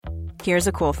Here's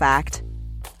a cool fact.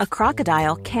 A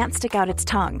crocodile can't stick out its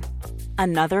tongue.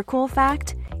 Another cool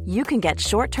fact, you can get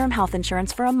short-term health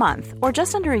insurance for a month or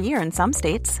just under a year in some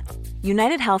states.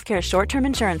 United Healthcare short-term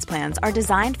insurance plans are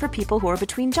designed for people who are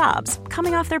between jobs,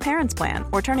 coming off their parents' plan,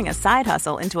 or turning a side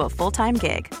hustle into a full-time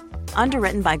gig.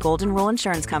 Underwritten by Golden Rule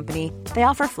Insurance Company, they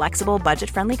offer flexible,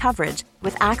 budget-friendly coverage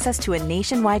with access to a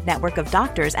nationwide network of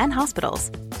doctors and hospitals.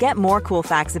 Get more cool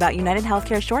facts about United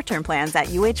Healthcare short-term plans at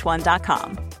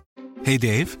uh1.com. Hey,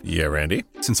 Dave. Yeah, Randy.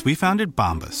 Since we founded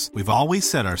Bombas, we've always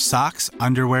said our socks,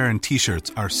 underwear, and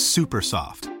T-shirts are super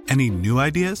soft. Any new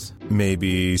ideas?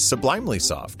 Maybe sublimely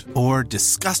soft. Or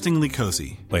disgustingly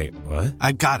cozy. Wait, what?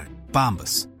 I got it.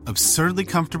 Bombas. Absurdly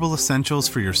comfortable essentials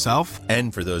for yourself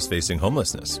and for those facing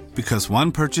homelessness. Because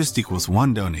one purchased equals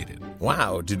one donated.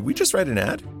 Wow, did we just write an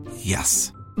ad?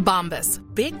 Yes. Bombas.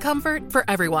 Big comfort for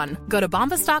everyone. Go to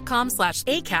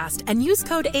bombas.com/ACAST and use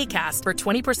code ACAST for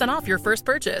 20% off your first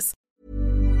purchase.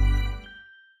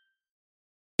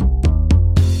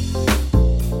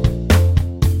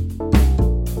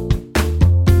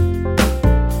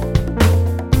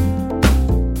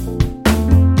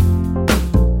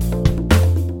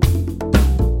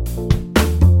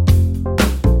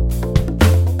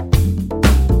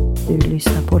 Du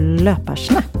lyssnar på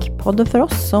Löparsnack, podden för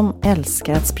oss som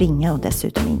älskar att springa och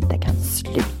dessutom inte kan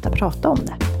sluta prata om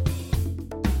det.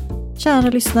 Kära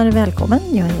lyssnare, välkommen.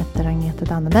 Jag heter Agneta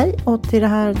Danneberg och till det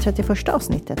här 31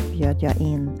 avsnittet bjöd jag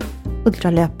in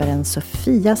ultralöparen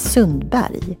Sofia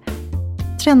Sundberg,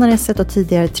 tränare-S1 och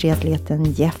tidigare triatleten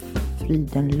Jeff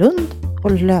Frydenlund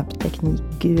och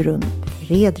löpteknikgurun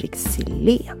Fredrik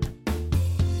Silén.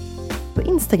 På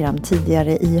Instagram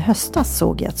tidigare i höstas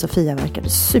såg jag att Sofia verkade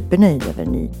supernöjd över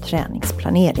ny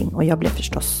träningsplanering och jag blev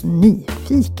förstås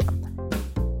nyfiken.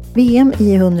 VM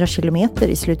i 100 kilometer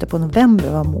i slutet på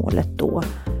november var målet då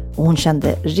och hon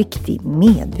kände riktig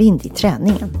medvind i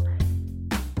träningen.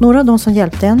 Några av de som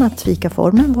hjälpte henne att tvika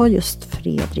formen var just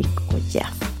Fredrik och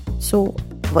Jeff. Så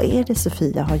vad är det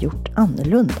Sofia har gjort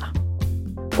annorlunda?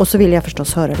 Och så vill jag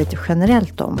förstås höra lite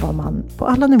generellt om vad man på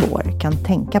alla nivåer kan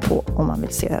tänka på om man vill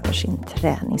se över sin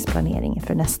träningsplanering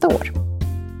för nästa år.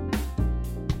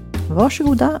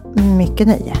 Varsågoda, mycket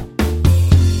nöje.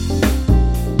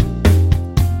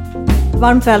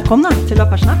 Varmt välkomna till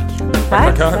Löparsnack.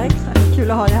 Tack.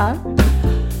 Kul att ha dig här.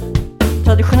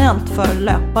 Traditionellt för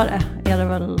löpare är det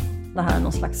väl det här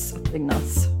någon slags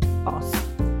uppbyggnadsfas.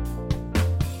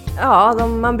 Ja,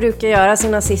 man brukar göra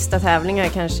sina sista tävlingar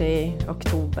kanske i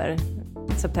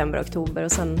september, oktober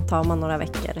och sen tar man några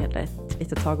veckor eller ett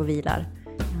litet tag och vilar.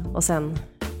 Och sen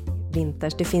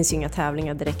vinters, det finns ju inga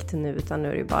tävlingar direkt nu utan nu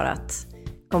är det ju bara att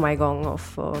komma igång och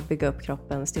få bygga upp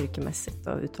kroppen styrkemässigt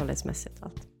och uthållighetsmässigt och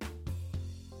allt.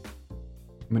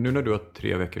 Men nu när du har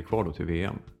 3 veckor kvar då till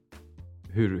VM,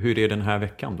 hur är den här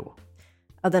veckan då?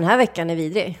 Ja, den här veckan är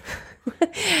vidrig.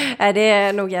 Det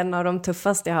är nog en av de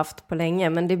tuffaste jag haft på länge.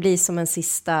 Men det blir som en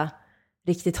sista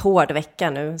riktigt hård vecka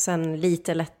nu. Sen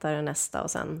lite lättare nästa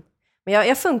och sen... Men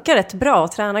jag funkar rätt bra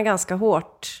och tränar ganska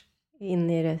hårt in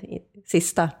i det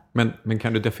sista. Men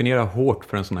kan du definiera hårt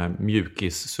för en sån här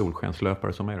mjukis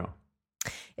solskenslöpare som är då?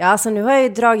 Ja, alltså nu har jag ju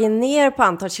dragit ner på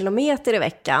antal kilometer i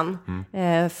veckan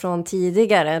från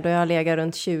tidigare då jag legat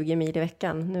runt 20 mil i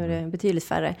veckan. Nu är det betydligt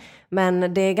färre.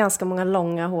 Men det är ganska många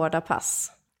långa, hårda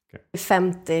pass.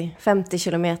 Okay. 50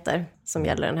 kilometer som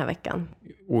gäller den här veckan.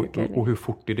 Och hur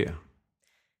fort är det?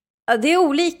 Ja, det är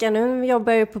olika. Nu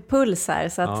jobbar jag ju på puls här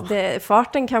så att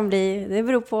farten kan bli... Det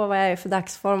beror på vad jag är för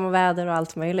dagsform och väder och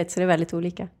allt möjligt. Så det är väldigt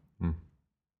olika.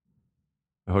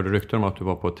 Jag hörde rykten om att du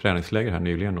var på ett träningsläger här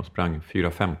nyligen och sprang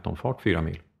 4:15 fart 4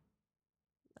 mil.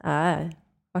 Nej,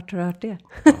 vart har du hört det?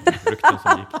 Ja, rykten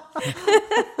som gick.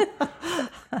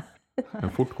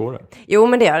 Men fort går det. Jo,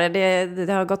 men det gör det.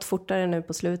 Det har gått fortare nu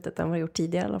på slutet än vad det gjort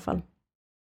tidigare i alla fall.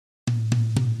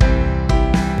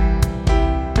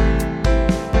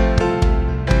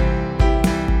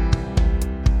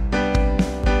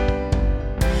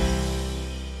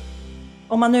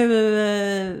 Om man nu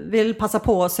vill passa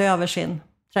på att se över sin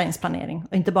träningsplanering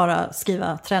och inte bara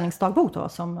skriva träningsdagbok då,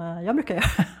 som jag brukar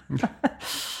göra.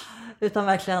 Utan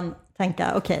verkligen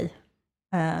tänka, okej,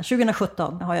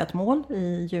 2017 har jag ett mål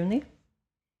i juni.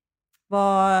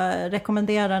 Vad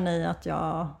rekommenderar ni att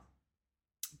jag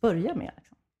börjar med?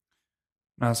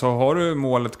 Alltså, har du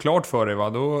målet klart för dig,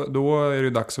 då är det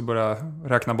dags att börja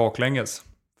räkna baklänges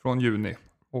från juni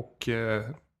och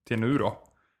till nu då.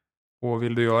 Och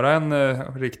vill du göra en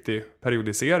riktig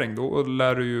periodisering, då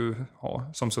lär du ju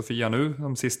som Sofia nu,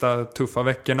 de sista tuffa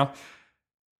veckorna,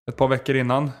 ett par veckor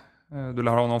innan. Du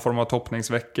lär ha någon form av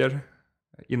toppningsveckor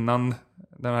innan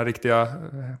den här riktiga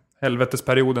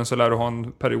helvetesperioden så lär du ha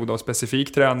en period av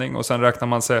specifik träning och sen räknar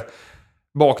man sig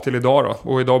bak till idag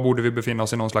då. Och idag borde vi befinna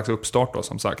oss i någon slags uppstart då,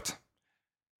 som sagt.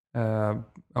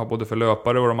 Både för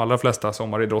löpare och de allra flesta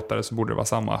sommaridrottare så borde det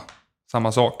vara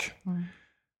samma sak.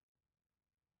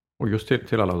 Och just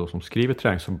till alla då som skriver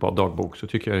träningsdagbok så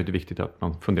tycker jag det är viktigt att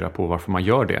man funderar på varför man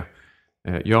gör det.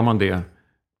 Gör man det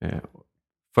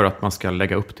för att man ska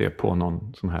lägga upp det på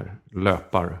någon sån här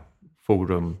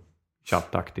löparforum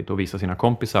chattaktigt och visa sina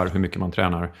kompisar hur mycket man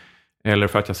tränar, eller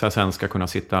för att jag sen ska kunna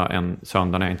sitta en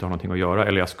söndag när jag inte har någonting att göra,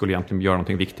 eller jag skulle egentligen göra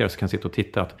någonting viktigare så kan jag sitta och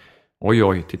titta att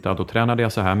oj, titta, då tränade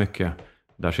jag så här mycket,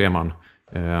 där ser man,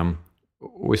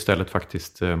 och istället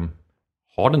faktiskt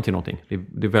ha den till någonting.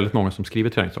 Det är väldigt många som skriver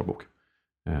träningsdagbok,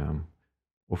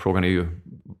 och frågan är ju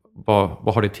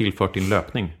vad har det tillfört din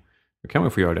löpning? Då kan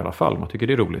man få göra det i alla fall, man tycker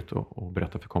det är roligt att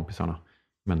berätta för kompisarna,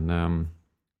 men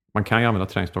man kan ju använda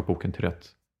träningsdagboken till rätt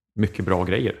mycket bra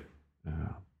grejer.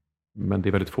 Men det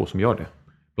är väldigt få som gör det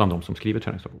bland de som skriver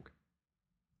träningsdagbok.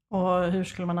 Och hur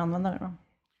skulle man använda det då?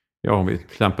 Ja, om vi till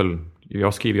exempel,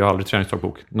 jag skriver ju aldrig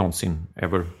träningsdagbok någonsin,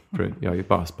 ever. För jag är ju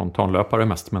bara spontanlöpare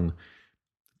mest, men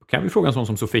då kan vi fråga en sån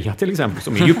som Sofia till exempel,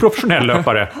 som är ju professionell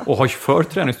löpare och har för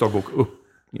träningsdagbok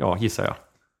gissar jag.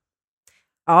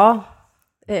 Ja,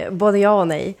 både ja och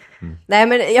nej. Nej,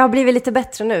 men jag har blivit lite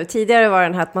bättre nu. Tidigare var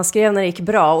den här att man skrev när det gick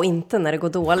bra och inte när det går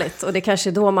dåligt. Och det är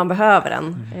kanske då man behöver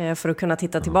den för att kunna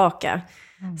titta tillbaka.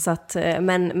 Så att,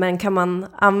 men kan man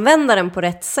använda den på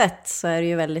rätt sätt så är det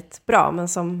ju väldigt bra. Men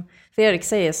som Fredrik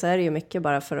säger så är det ju mycket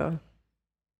bara för att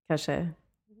kanske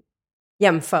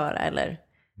jämföra eller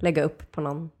lägga upp på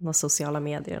någon sociala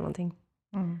medier eller någonting.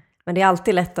 Men det är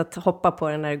alltid lätt att hoppa på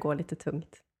det när det går lite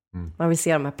tungt. Man vill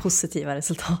se de här positiva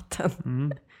resultaten.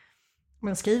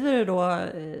 Men skriver du då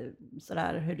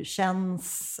sådär hur det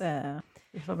känns?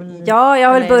 Ja,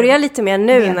 jag vill börja lite mer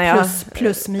nu när jag...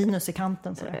 Plus minus i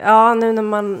kanten. Sådär. Ja, nu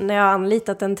när jag har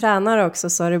anlitat en tränare också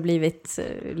så har det blivit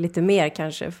lite mer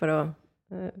kanske för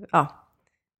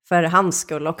hans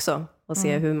skull också. Och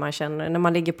se hur man känner. När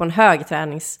man ligger på en hög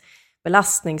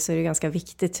träningsbelastning så är det ganska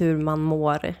viktigt hur man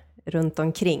mår runt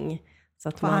omkring. Så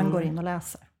att han går in och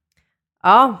läser.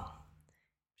 Ja,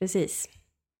 precis.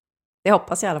 Det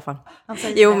hoppas jag i alla fall. Men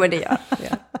det gör jag.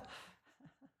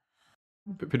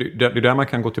 Det är där man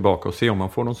kan gå tillbaka och se om man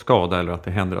får någon skada eller att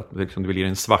det händer att liksom, det vill ge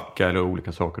en svacka eller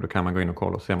olika saker. Då kan man gå in och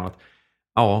kolla och se att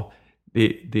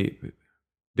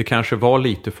det kanske var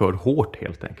lite för hårt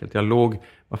helt enkelt.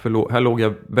 Här låg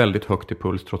jag väldigt högt i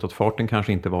puls trots att farten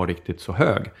kanske inte var riktigt så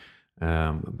hög.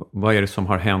 Vad är det som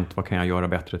har hänt? Vad kan jag göra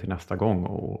bättre till nästa gång?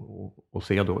 Och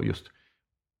se då just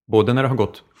både när det har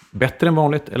gått bättre än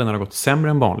vanligt eller när det har gått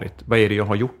sämre än vanligt. Vad är det jag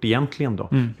har gjort egentligen då?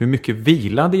 Hur mycket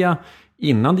vilade jag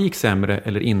innan det gick sämre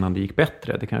eller innan det gick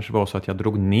bättre? Det kanske var så att jag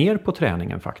drog ner på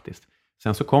träningen faktiskt.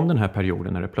 Sen så kom den här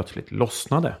perioden när det plötsligt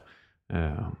lossnade.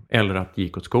 Eller att det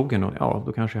gick åt skogen och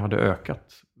då kanske jag hade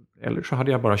ökat. Eller så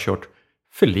hade jag bara kört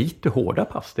för lite hårda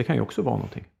pass. Det kan ju också vara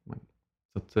någonting.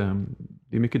 Så att,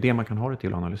 det är mycket det man kan ha det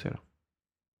till att analysera.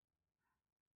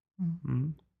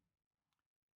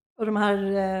 Och de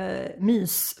här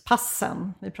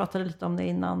myspassen, vi pratade lite om det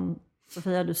innan.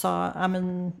 Sofia, du sa,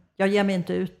 jag ger mig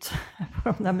inte ut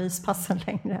på de där myspassen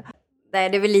längre. Nej,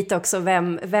 det är väl lite också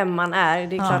vem man är.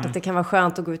 Det är klart att det kan vara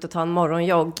skönt att gå ut och ta en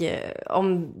morgonjogg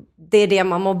om det är det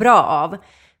man mår bra av.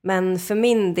 Men för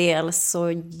min del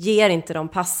så ger inte de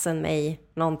passen mig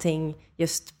någonting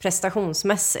just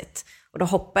prestationsmässigt. Och då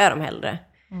hoppar jag dem hellre.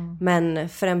 Men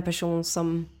för en person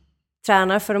som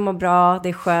tränar för att må bra, det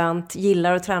är skönt,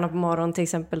 gillar att träna på morgonen till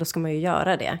exempel, då ska man ju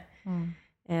göra det.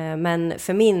 Men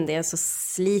för min del så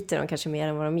sliter de kanske mer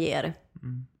än vad de ger.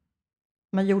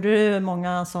 Men gjorde du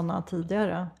många sådana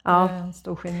tidigare? Ja. En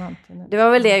stor skillnad. Det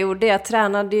var väl det jag gjorde. Jag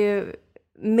tränade ju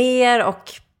mer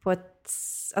och på ett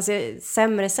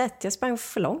sämre sätt. Jag sprang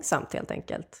för långsamt helt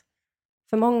enkelt.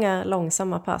 För många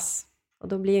långsamma pass. Och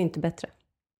då blir jag inte bättre.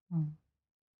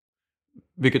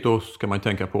 Vilket då ska man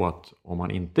tänka på att om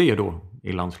man inte är då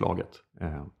i landslaget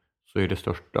så är det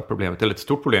största problemet, eller ett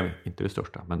stort problem, inte det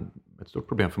största, men ett stort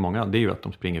problem för många, det är ju att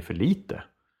de springer för lite.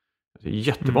 Det är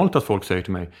jättevanligt att folk säger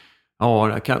till mig,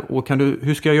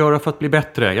 hur ska jag göra för att bli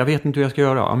bättre? Jag vet inte hur jag ska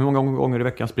göra. Hur många gånger i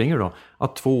veckan springer du då?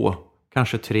 2,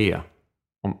 kanske 3.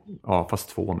 Fast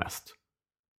 2 mest.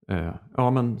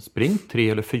 Men spring 3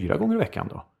 eller 4 gånger i veckan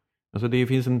då. Alltså det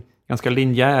finns en ganska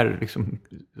linjär liksom,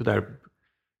 där,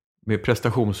 med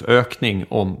prestationsökning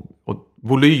och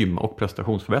volym och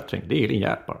prestationsförbättring. Det är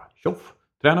linjärt bara. Tjoff,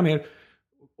 träna mer.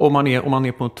 Om man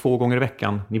är på 2 gånger i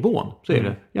veckan nivån så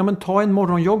är det, men ta en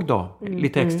morgonjogg då,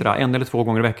 lite extra, 1 eller 2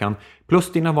 gånger i veckan,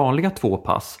 plus dina vanliga 2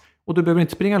 pass. Och du behöver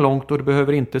inte springa långt och du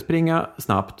behöver inte springa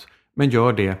snabbt, men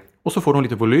gör det Och så får de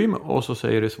lite volym och så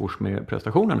säger det svårs med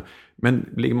prestationen. Men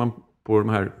ligger man på de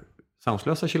här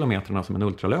sanslösa kilometrarna som en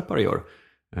ultralöpare gör,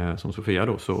 som Sofia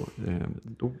då, så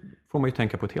då får man ju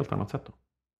tänka på ett helt annat sätt då.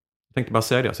 Jag tänkte bara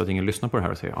säga det så att ingen lyssnar på det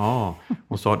här och säger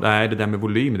hon sa, nej det där med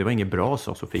volym, det var inget bra,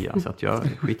 sa Sofia, så att jag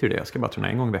skiter i det, jag ska bara träna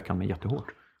en gång i veckan men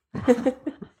jättehårt.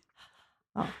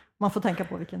 Ja, man får tänka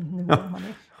på vilken nivå man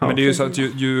är. Men det är ju så att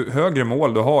ju högre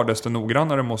mål du har, desto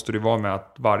noggrannare måste du vara med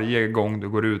att varje gång du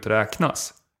går ut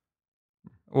räknas.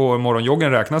 Och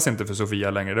morgonjoggen räknas inte för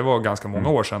Sofia längre. Det var ganska många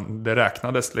år sedan. Det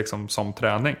räknades liksom som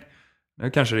träning.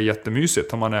 Nu kanske det är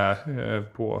jättemysigt om man är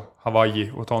på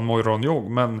Hawaii och tar en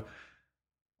morgonjogg. Men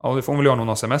ja, det får man väl göra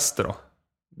någon semester då.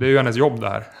 Det är ju hennes jobb det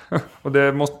här. Och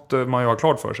det måste man ju ha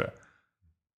klart för sig.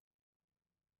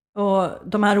 Och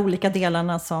de här olika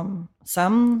delarna som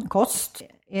sömn, kost,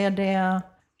 är det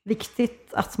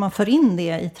viktigt att man för in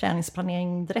det i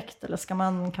träningsplanering direkt,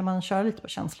 eller kan man köra lite på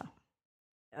känsla?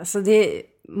 Alltså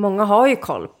många har ju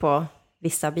koll på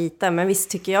vissa bitar, men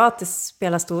visst tycker jag att det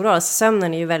spelar stor roll. Alltså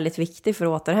sömnen är ju väldigt viktig för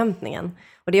återhämtningen.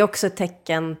 Och det är också ett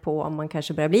tecken på om man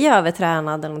kanske börjar bli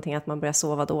övertränad eller någonting, att man börjar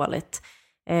sova dåligt.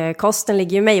 Kosten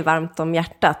ligger ju mig varmt om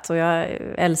hjärtat och jag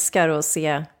älskar att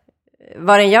se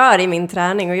vad den gör i min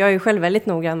träning. Och jag är ju själv väldigt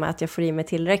noggrann med att jag får i mig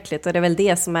tillräckligt. Och det är väl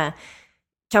det som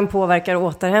kan påverka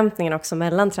återhämtningen också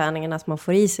mellan träningen, att man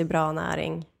får i sig bra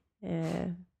näring.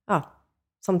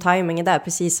 Som timing är där,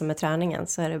 precis som med träningen,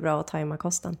 så är det bra att tajma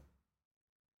kosten.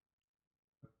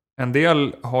 En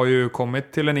del har ju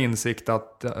kommit till en insikt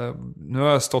att nu har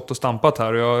jag stått och stampat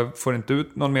här och jag får inte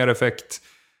ut någon mer effekt,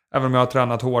 även om jag har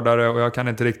tränat hårdare och jag kan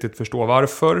inte riktigt förstå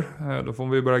varför. Då får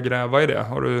vi börja gräva i det.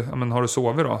 Har du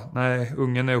sovit då? Nej,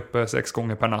 ungen är uppe 6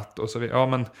 gånger per natt. Och så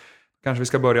men kanske vi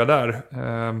ska börja där.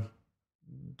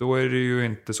 Då är det ju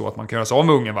inte så att man kan göra sig av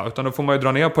med ungen, va? Utan då får man ju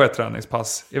dra ner på ett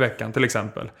träningspass i veckan till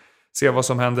exempel. Se vad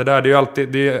som händer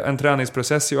där. En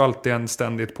träningsprocess är ju alltid en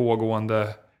ständigt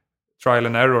pågående trial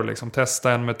and error. Liksom.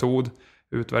 Testa en metod,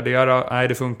 utvärdera. Nej,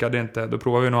 det funkade inte. Då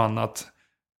provar vi något annat.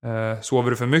 Sover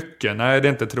du för mycket? Nej, det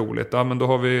är inte troligt. Ja, men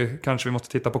då kanske vi måste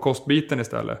titta på kostbiten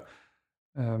istället.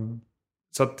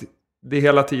 Så att det är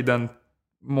hela tiden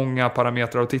många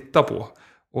parametrar att titta på.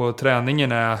 Och träningen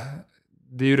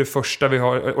det är ju det första vi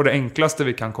har och det enklaste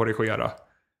vi kan korrigera.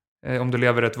 Om du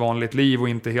lever ett vanligt liv och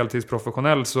inte är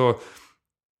heltidsprofessionell, så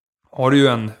har du ju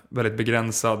en väldigt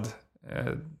begränsad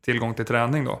tillgång till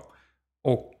träning då.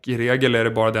 Och i regel är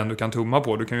det bara den du kan tumma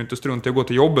på. Du kan ju inte strunta i att gå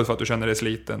till jobbet för att du känner dig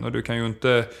sliten. Och du kan ju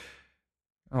inte,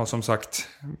 som sagt,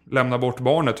 lämna bort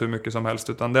barnet hur mycket som helst.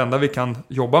 Utan det enda vi kan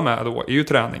jobba med då är ju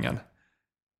träningen.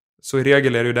 Så i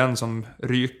regel är det ju den som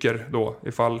ryker då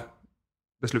ifall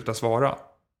det slutar svara.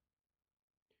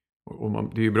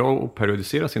 Och det är ju bra att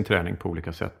periodisera sin träning på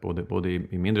olika sätt. Både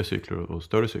i mindre cykler och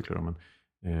större cykler. Men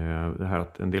det här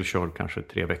att en del kör kanske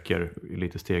 3 veckor i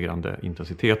lite stegrande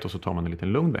intensitet och så tar man en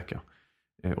liten lugn vecka.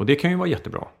 Och det kan ju vara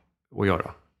jättebra att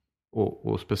göra.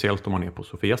 Och speciellt om man är på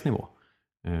Sofias nivå.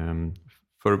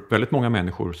 För väldigt många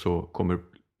människor så kommer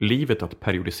livet att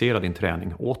periodisera din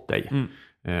träning åt dig.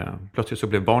 Plötsligt så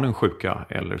blev barnen sjuka,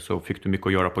 eller så fick du mycket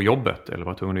att göra på jobbet, eller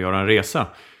var tvungen att göra en resa.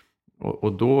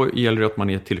 Och då gäller det att man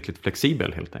är tillräckligt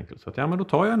flexibel helt enkelt. Så att men då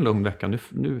tar jag en lugn vecka,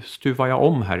 nu stuvar jag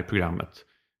om här i programmet.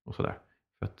 Och sådär.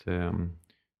 För att,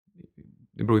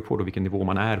 det beror ju på då vilken nivå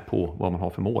man är på, vad man har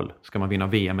för mål. Ska man vinna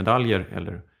VM-medaljer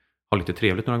eller ha lite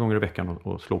trevligt några gånger i veckan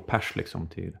och slå pers liksom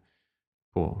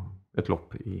på ett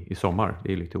lopp i sommar.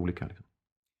 Det är lite olika. Liksom.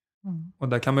 Och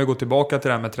där kan man ju gå tillbaka till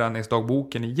det här med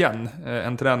träningsdagboken igen.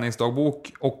 En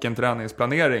träningsdagbok och en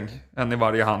träningsplanering, en i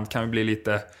varje hand, kan ju bli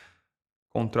lite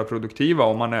kontraproduktiva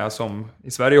om man är som...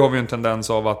 I Sverige har vi ju en tendens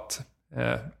av att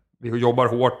vi jobbar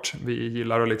hårt, vi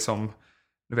gillar att liksom...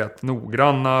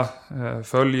 noggranna,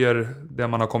 följer det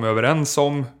man har kommit överens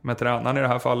om med tränaren i det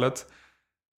här fallet.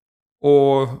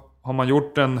 Och har man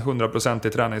gjort en 100%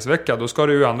 träningsvecka, då ska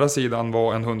det ju å andra sidan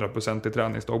vara en 100%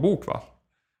 träningsdagbok, va?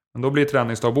 Men då blir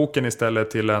träningsdagboken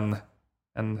istället till en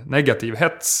negativ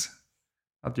hets.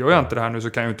 Att gör jag inte det här nu så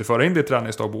kan jag inte föra in det i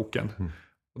träningsdagboken.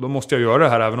 Och då måste jag göra det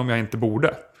här även om jag inte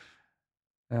borde.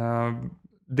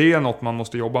 Det är något man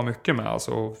måste jobba mycket med.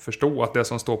 Alltså förstå att det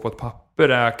som står på ett papper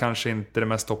är kanske inte det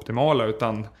mest optimala.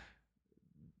 Utan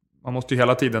man måste ju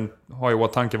hela tiden ha i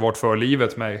åtanke vart för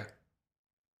livet mig.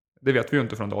 Det vet vi ju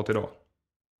inte från dag till dag.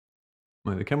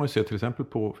 Men det kan man ju se till exempel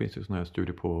på, finns det sådana här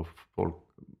studier på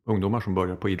ungdomar som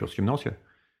börjar på idrottsgymnasier.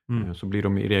 Så blir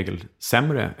de i regel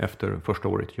sämre efter första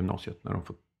året i gymnasiet när de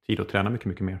får tid att träna mycket,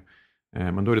 mycket mer.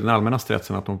 Men då är det den allmänna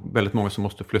stressen att väldigt många som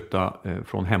måste flytta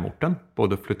från hemorten,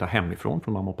 både flytta hemifrån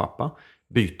från mamma och pappa,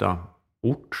 byta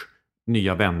ort,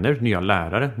 nya vänner, nya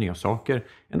lärare, nya saker.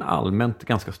 En allmänt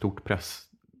ganska stort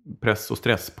press- och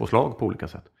stresspåslag på olika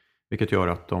sätt. Vilket gör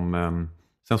att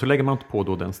sen så lägger man inte på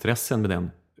då den stressen med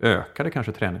den ökade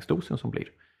kanske träningsdosen som blir.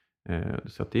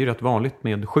 Så att det är rätt vanligt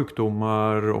med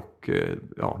sjukdomar och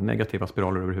negativa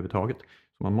spiraler överhuvudtaget.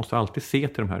 Så man måste alltid se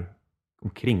till de här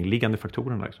omkringliggande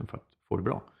faktorerna liksom, för att få det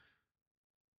bra.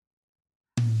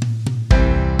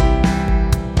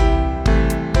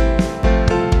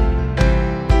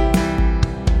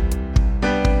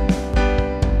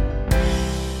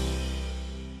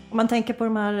 Om man tänker på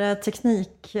de här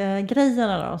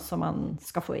teknikgrejerna då, som man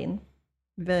ska få in.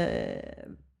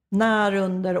 När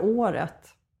under året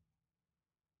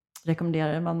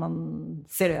rekommenderar man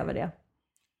ser över det?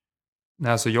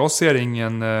 Nej, alltså jag ser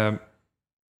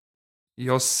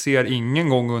ingen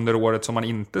gång under året som man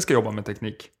inte ska jobba med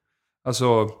teknik.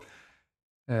 Alltså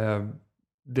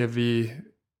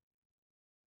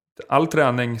all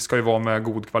träning ska ju vara med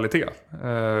god kvalitet.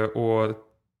 Och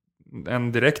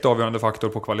en direkt avgörande faktor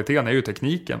på kvaliteten är ju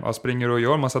tekniken. Jag springer och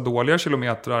gör massa dåliga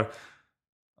kilometrar.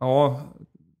 Ja,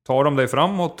 tar de dig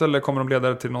framåt eller kommer de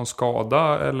leda till någon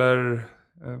skada?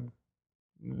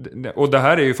 Och det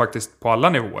här är ju faktiskt på alla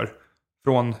nivåer.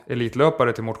 Från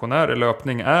elitlöpare till motionärer.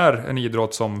 Löpning är en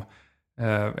idrott som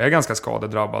är ganska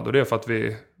skadedrabbad. Och det är för att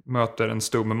vi möter en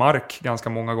stum mark ganska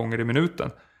många gånger i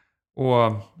minuten.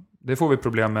 Och det får vi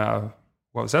problem med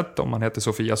oavsett om man heter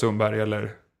Sofia Sundberg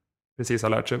eller precis har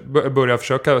lärt sig, börja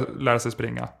försöka lära sig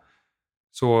springa.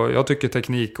 Så jag tycker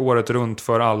teknik året runt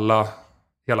för alla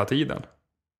hela tiden.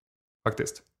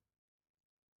 Faktiskt.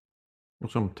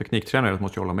 Och som tekniktränare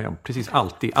måste jag hålla med om. Precis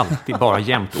alltid, bara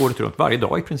jämt, året runt, varje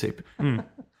dag i princip.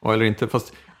 Eller inte,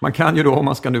 fast man kan ju då, om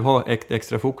man ska nu ha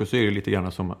extra fokus, så är det lite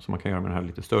grann som man kan göra med de här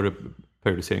lite större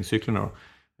periodiseringscyklerna då.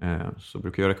 Så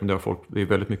brukar jag rekommendera folk, det är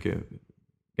väldigt mycket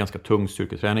ganska tung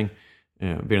styrketräning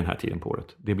vid den här tiden på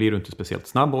året. Det blir du inte speciellt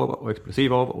snabb av och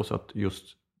explosiv av, och så att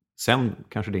just sen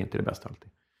kanske det inte är det bästa alltid.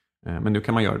 Men nu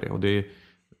kan man göra det, och det är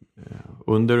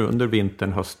under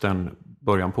vintern, hösten,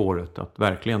 början på året att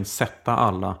verkligen sätta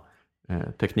alla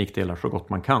teknikdelar så gott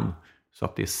man kan, så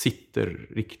att det sitter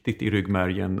riktigt i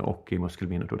ryggmärgen och i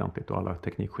muskelminnet ordentligt, och alla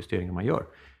teknikjusteringar man gör.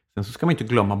 Sen så ska man inte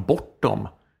glömma bort dem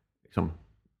liksom,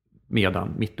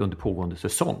 mitt under pågående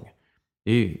säsong.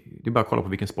 Det är bara att kolla på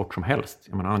vilken sport som helst.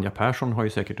 Jag menar, Anja Persson har ju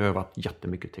säkert övat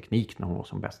jättemycket teknik när hon var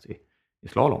som bäst i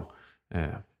slalom.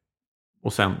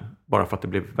 Och sen, bara för att det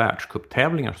blev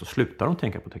världscuptävlingar, så slutar de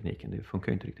tänka på tekniken. Det funkar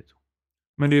ju inte riktigt så.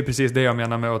 Men det är precis det jag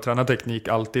menar med att träna teknik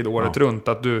alltid året runt.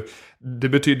 Att det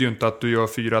betyder ju inte att du gör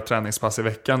 4 träningspass i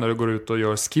veckan när du går ut och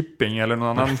gör skipping eller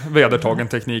någon annan vedertagen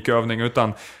teknikövning.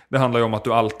 Utan det handlar ju om att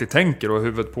du alltid tänker och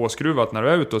huvudet påskruvat när du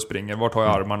är ute och springer. Vart har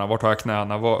jag armarna? Vart har jag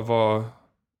knäna?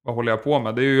 Vad håller jag på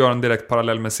med? Det är ju att göra en direkt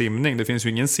parallell med simning. Det finns ju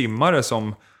ingen simmare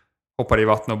som hoppar i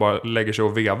vattnet och bara lägger sig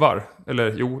och vevar.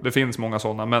 Eller jo, det finns många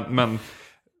sådana. Men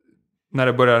när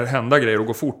det börjar hända grejer och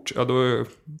gå fort, ja, då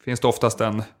finns det oftast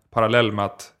en parallell med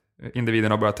att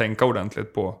individerna börjar tänka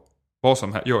ordentligt på vad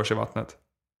som görs i vattnet.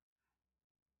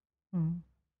 Mm.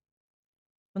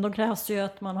 Men då krävs det ju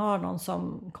att man har någon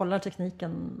som kollar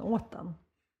tekniken åt den.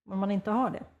 Om man inte har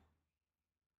det.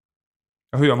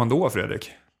 Ja, hur gör man då,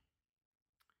 Fredrik?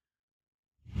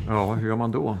 Ja, hur gör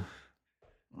man då?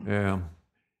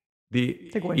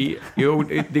 Det går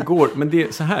inte. Det går, men det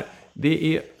är så här.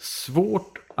 Det är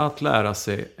svårt att lära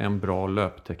sig en bra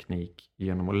löpteknik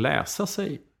genom att läsa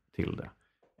sig till det,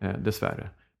 dessvärre.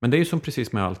 Men det är ju som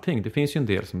precis med allting. Det finns ju en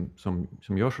del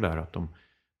som gör sådär att de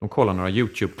kollar några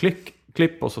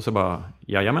YouTube-klipp och så bara,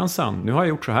 jajamensan, nu har jag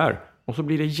gjort så här. Och så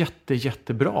blir det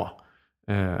jättebra.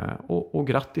 Och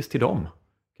grattis till dem,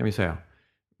 kan vi säga.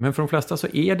 Men för de flesta så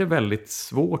är det väldigt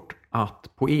svårt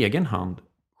att på egen hand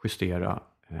justera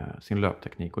sin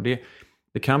löpteknik. Och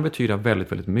det kan betyda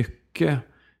väldigt mycket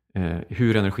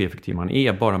hur energieffektiv man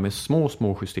är, bara med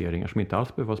små justeringar som inte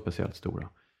alls behöver vara speciellt stora.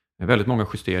 Väldigt många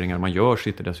justeringar man gör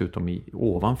sitter dessutom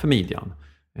ovanför midjan.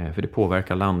 För det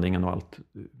påverkar landningen och allt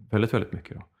väldigt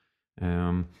mycket. Då.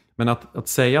 Men att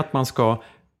säga att man ska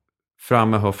fram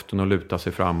med höften och luta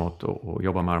sig framåt och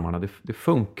jobba med armarna, det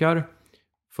funkar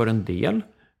för en del.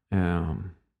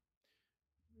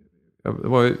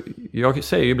 Jag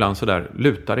säger ju ibland sådär,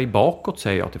 luta dig bakåt,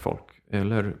 säger jag till folk.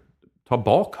 Eller ta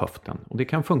bak höften. Och det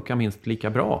kan funka minst lika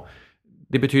bra.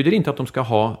 Det betyder inte att de ska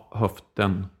ha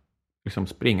höften liksom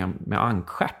springa med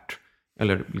ankstjärt.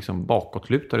 Eller liksom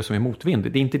bakåtlutare som är motvind.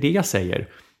 Det är inte det jag säger.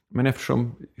 Men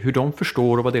eftersom hur de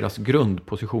förstår och vad deras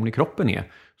grundposition i kroppen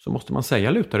är, så måste man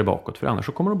säga luta dig bakåt. För annars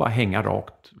så kommer de bara hänga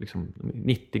rakt liksom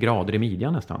 90 grader i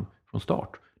midjan nästan från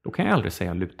start. Då kan jag aldrig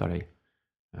säga luta dig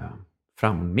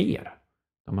fram mer.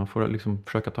 Man får liksom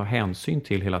försöka ta hänsyn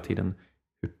till hela tiden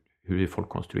hur är folk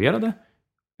konstruerade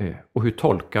och hur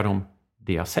tolkar de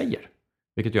det jag säger.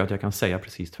 Vilket gör att jag kan säga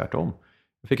precis tvärtom.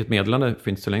 Jag fick ett meddelande för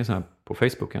inte så länge sedan på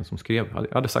Facebook som skrev.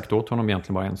 Jag hade sagt åt honom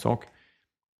egentligen bara en sak.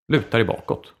 Luta dig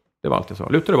bakåt. Det var allt jag sa.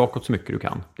 Luta dig bakåt så mycket du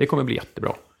kan. Det kommer bli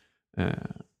jättebra.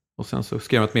 Och sen så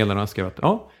skrev jag ett meddelande och skrev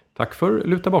att tack för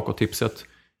luta bakåt-tipset.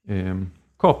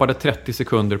 Kapade 30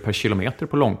 sekunder per kilometer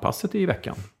på långpasset i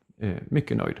veckan.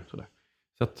 Mycket nöjd. Sådär.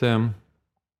 Så att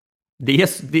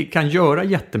det kan göra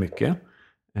jättemycket.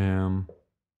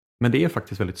 Men det är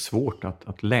faktiskt väldigt svårt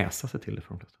att läsa sig till det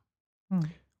från flesta.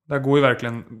 Där går ju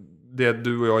verkligen det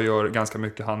du och jag gör ganska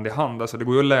mycket hand i hand. Alltså det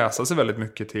går ju att läsa sig väldigt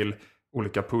mycket till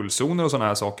olika pulszoner och sådana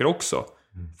här saker också.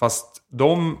 Fast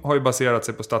de har ju baserat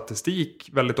sig på statistik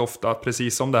väldigt ofta.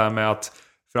 Precis som det här med att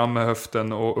fram med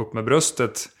höften och upp med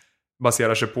bröstet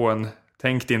baserar sig på en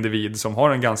tänkt individ som har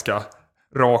en ganska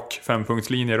rak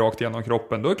 5-punktslinje rakt genom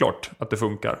kroppen. Då är det klart att det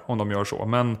funkar om de gör så.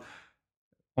 Men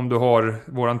om du har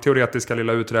våran teoretiska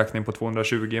lilla uträkning på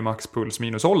 220 maxpuls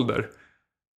minus ålder,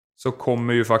 så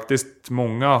kommer ju faktiskt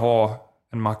många ha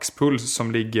en maxpuls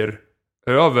som ligger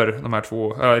över de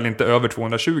här eller inte över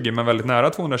 220 men väldigt nära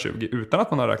 220 utan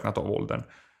att man har räknat av åldern.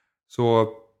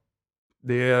 Så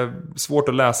det är svårt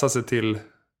att läsa sig till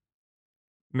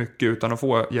mycket utan att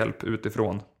få hjälp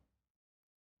utifrån.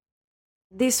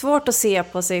 Det är svårt att se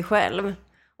på sig själv.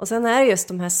 Och sen är det just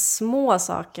de här små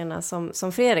sakerna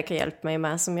som Fredrik har hjälpt mig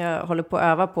med, som jag håller på att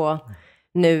öva på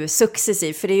nu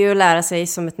successivt. För det är ju att lära sig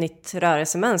som ett nytt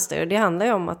rörelsemönster. Och det handlar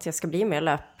ju om att jag ska bli mer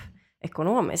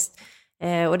löpekonomiskt.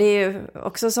 Och det är ju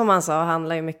också, som han sa,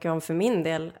 handlar ju mycket om för min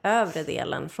del övre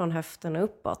delen från höften och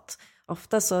uppåt.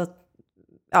 Ofta så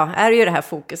är det ju det här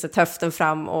fokuset, höften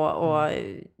fram och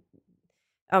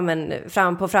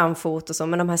fram på framfot och så.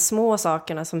 Men de här små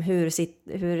sakerna som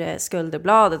hur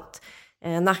skulderbladet,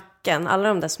 nacken, alla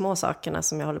de där små sakerna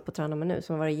som jag håller på att träna med nu,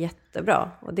 som har varit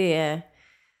jättebra. Och då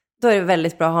är det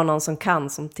väldigt bra att ha någon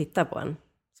som tittar på en.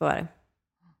 Så är det.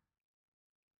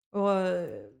 Och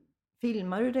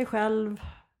filmar du dig själv?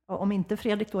 Om inte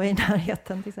Fredrik då är i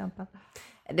närheten till exempel?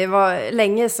 Det var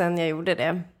länge sedan jag gjorde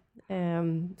det.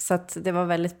 Så att det var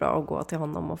väldigt bra att gå till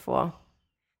honom och få...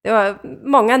 Det var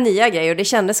många nya grejer och det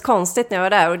kändes konstigt när jag var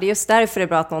där. Och det är just därför det är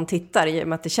bra att någon tittar, i och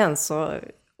med att det känns så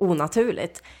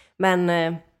onaturligt. Men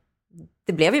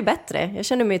det blev ju bättre. Jag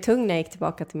kände mig tung när jag gick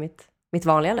tillbaka till mitt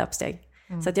vanliga löpsteg.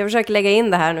 Så att jag försöker lägga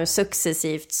in det här nu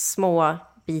successivt, små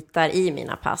bitar i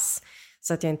mina pass.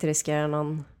 Så att jag inte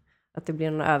riskerar att det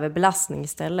blir någon överbelastning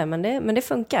istället. Men det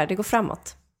funkar, det går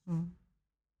framåt.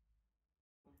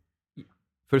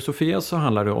 För Sofia så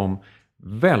handlar det om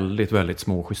väldigt, väldigt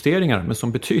små justeringar, men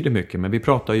som betyder mycket. Men vi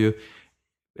pratar ju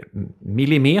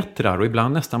millimeter och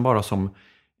ibland nästan bara som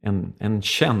en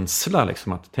känsla.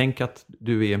 Liksom, att tänk att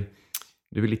du är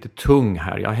lite tung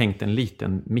här. Jag har hängt en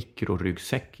liten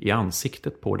mikroryggsäck i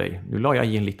ansiktet på dig. Nu la jag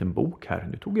i en liten bok här.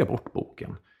 Nu tog jag bort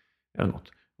boken. Eller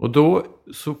något. Och då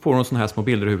så får hon såna här små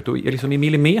bilder i huvudet. Och liksom i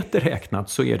millimeter räknat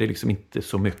så är det liksom inte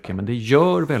så mycket. Men det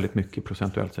gör väldigt mycket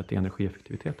procentuellt sett i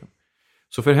energieffektiviteten.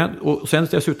 Så och sen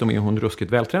dessutom är hon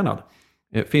ruskigt vältränad.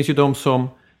 Finns ju de som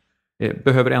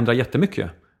behöver ändra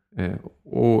jättemycket.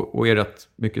 Och är rätt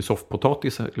mycket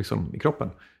soffpotatis liksom i kroppen.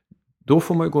 Då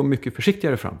får man ju gå mycket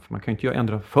försiktigare fram. För man kan inte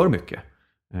ändra för mycket.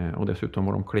 Och dessutom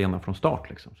var de klena från start.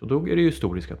 Liksom. Så då är det ju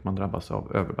stor risk att man drabbas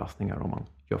av överbelastningar om man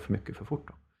gör för mycket för fort.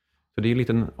 Då. Så det är en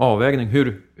liten avvägning.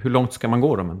 Hur långt ska man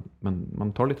gå då? Men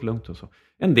man tar lite lugnt och så.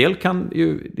 En del kan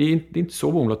ju... Det är inte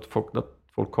så vanligt att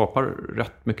folk kapar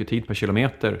rätt mycket tid per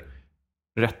kilometer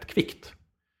rätt kvickt.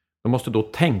 De måste då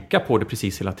tänka på det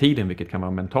precis hela tiden, vilket kan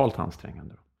vara mentalt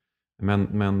ansträngande.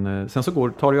 Men sen så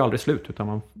tar det ju aldrig slut,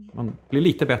 utan man blir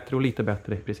lite bättre och lite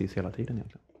bättre precis hela tiden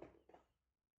egentligen.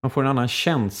 Man får en annan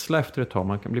känsla efter ett tag.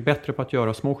 Man kan bli bättre på att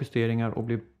göra små justeringar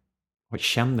och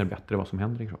känner bättre vad som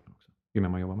händer i kroppen också, ju mer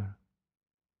man jobbar med det.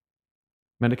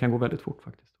 Men det kan gå väldigt fort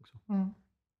faktiskt också.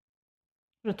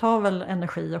 Det tar väl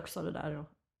energi också det där, och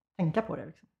tänka på det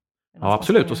liksom. Ja,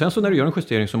 absolut. Och sen så när du gör en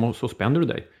justering så spänner du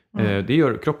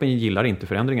dig. Kroppen gillar inte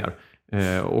förändringar.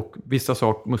 Och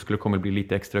vissa muskler kommer bli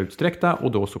lite extra utsträckta,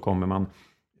 och då så kommer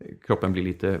kroppen bli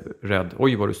lite rädd.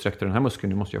 Oj, vad du sträckte den här muskeln,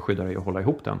 nu måste jag skydda dig och hålla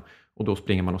ihop den. Och då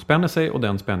springer man och spänner sig, och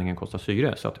den spänningen kostar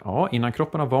syre. Så att innan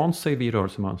kroppen har vant sig vid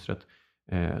rörelsemönstret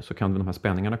så kan de här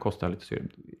spänningarna kosta lite syre,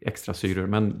 extra syre.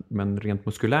 Men rent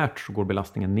muskulärt så går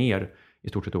belastningen ner i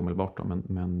stort sett omedelbart. Då.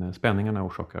 Men spänningarna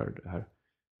orsakar det här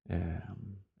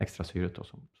extra syret då,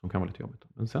 som kan vara lite jobbigt.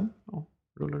 Men sen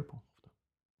rullar det på.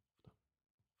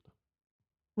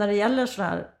 När det gäller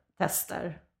sådana här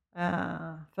tester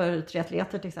för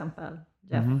triatleter till exempel,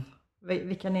 Jeff,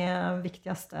 vilken är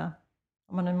viktigaste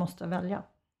om man nu måste välja?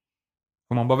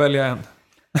 Får man bara välja en?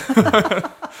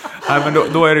 Nej,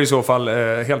 men då är det i så fall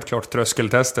helt klart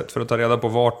tröskeltestet för att ta reda på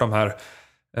vart de här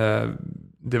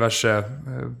diverse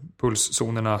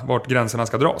pulszonerna, vart gränserna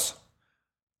ska dras.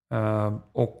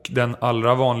 Och den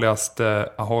allra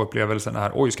vanligaste aha-upplevelsen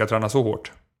är: oj, ska jag träna så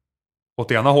hårt?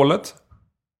 Åt ena hållet,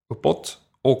 uppåt.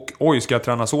 Och oj, ska jag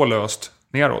träna så löst,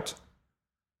 neråt?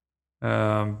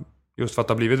 Just för att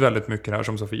det har blivit väldigt mycket här,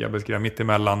 som Sofia beskrev,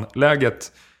 mittemellan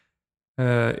läget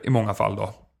i många fall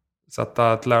då. Så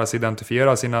att lära sig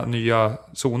identifiera sina nya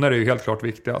zoner är ju helt klart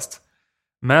viktigast.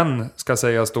 Men ska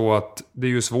sägas då att det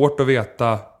är ju svårt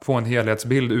att få en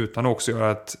helhetsbild utan att också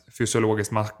göra ett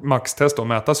fysiologiskt maxtest och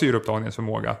mäta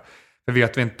syreupptagningsförmåga. För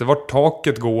vet vi inte vart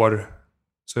taket går,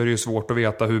 så är det ju svårt att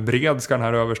veta hur bred ska den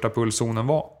här översta pulszonen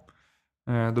vara.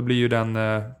 Då blir ju den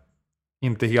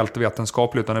inte helt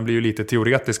vetenskaplig, utan den blir ju lite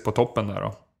teoretisk på toppen där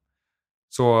då.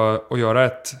 Så att göra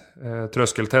ett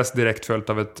tröskeltest direkt följt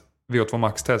av ett VO2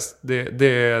 max-test, det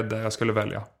är det jag skulle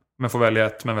välja. Men får välja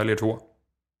ett, men väljer 2.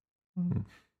 Mm.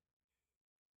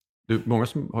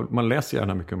 Man läser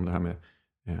gärna mycket om det här med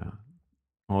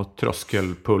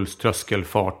tröskelpuls,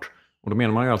 tröskelfart. Och då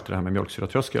menar man ju alltid det här med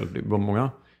mjölksyratröskel. Vad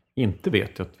många inte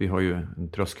vet är att vi har ju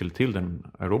en tröskel till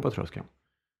den aeroba tröskeln.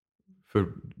 För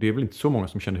det är väl inte så många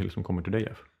som känner till som kommer till dig,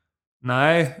 Jeff?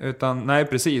 Nej,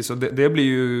 precis. Och det blir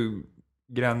ju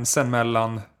gränsen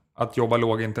mellan att jobba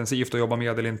lågintensivt och jobba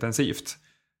medelintensivt.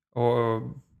 Och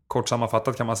kort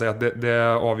sammanfattat kan man säga att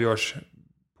det avgörs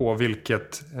på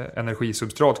vilket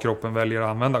energisubstrat kroppen väljer att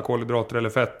använda, kolhydrater eller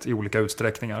fett, i olika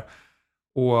utsträckningar.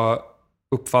 Och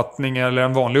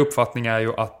en vanlig uppfattning är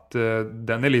ju att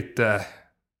den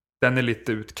är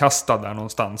lite utkastad där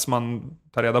någonstans. Man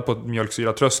tar reda på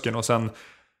mjölksyratröskeln och sen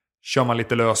kör man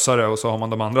lite lösare och så har man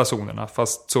de andra zonerna.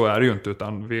 Fast så är det ju inte,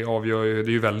 utan det är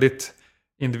ju väldigt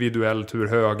individuellt hur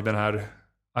hög den här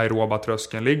aeroba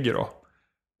tröskeln ligger då.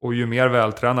 Och ju mer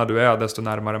vältränad du är, desto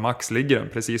närmare max ligger den,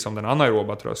 precis som den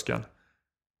anaeroba tröskeln.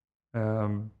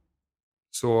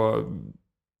 Så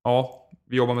ja,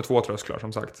 vi jobbar med 2 trösklar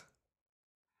som sagt.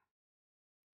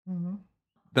 Mm.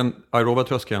 Den aeroba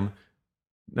tröskeln,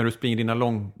 när du springer dina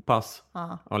långpass,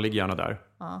 ligger gärna där.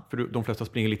 För de flesta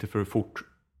springer lite för fort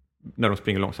när de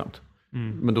springer långsamt.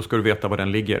 Men då ska du veta var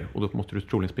den ligger, och då måste du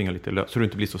troligen springa lite löst så du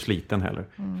inte blir så sliten heller.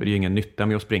 För det är ju ingen nytta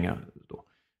med att springa då.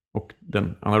 Och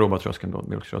den anaeroba tröskeln då,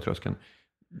 mjölksyratröskeln,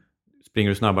 springer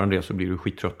du snabbare än det så blir du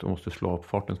skittrött och måste slå upp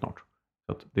farten snart.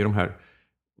 Så att det är de här,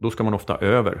 då ska man ofta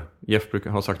över. Jeff brukar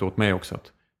ha sagt åt mig också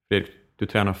att du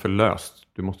tränar för löst,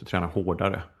 du måste träna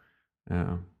hårdare.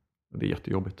 Det är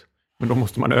jättejobbigt. Men då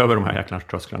måste man över de här jäkla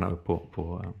trösklarna upp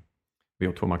på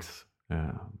VO2 max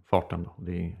farten då.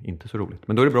 Det är inte så roligt.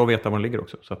 Men då är det bra att veta var den ligger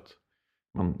också, så att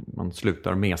man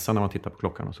slutar mesa när man tittar på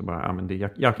klockan och så bara,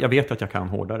 jag vet att jag kan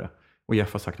hårdare. Och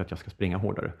Jeff har sagt att jag ska springa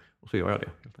hårdare. Och så gör jag det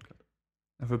helt enkelt.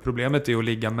 För problemet är att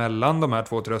ligga mellan de här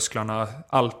 2 trösklarna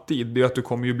alltid. Det är att du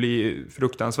kommer ju bli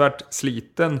fruktansvärt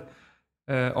sliten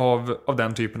av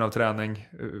den typen av träning.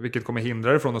 Vilket kommer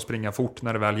hindra dig från att springa fort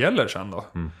när det väl gäller sen då.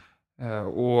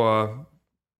 Och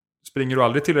springer du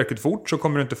aldrig tillräckligt fort så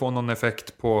kommer du inte få någon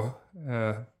effekt på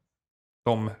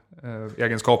de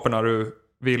egenskaperna du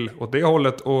vill åt det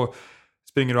hållet. Och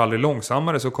springer du aldrig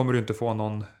långsammare så kommer du inte få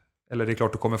någon, eller det är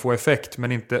klart du kommer få effekt,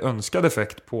 men inte önskad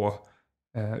effekt på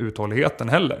uthålligheten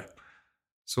heller.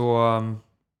 Så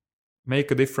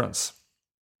make a difference.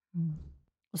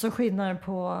 Och så skillnaden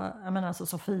på, jag menar alltså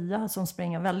Sofia som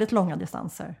springer väldigt långa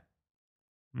distanser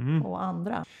och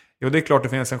andra. Jo, det är klart det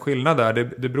finns en skillnad där.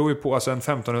 Det beror ju på, alltså en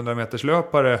 1500 meters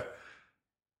löpare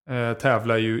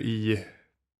tävlar ju i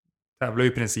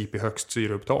princip i högst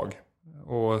syreupptag.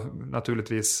 Och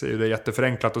naturligtvis är det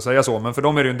jätteförenklat att säga så, men för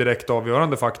dem är det en direkt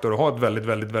avgörande faktor att ha ett väldigt,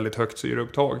 väldigt, väldigt högt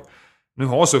syreupptag. Nu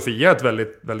har Sofia ett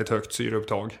väldigt, väldigt högt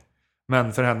syreupptag,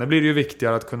 men för henne blir det ju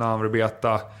viktigare att kunna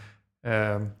arbeta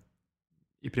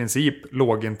i princip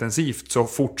lågintensivt så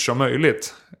fort som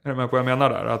möjligt. Är du med på vad jag menar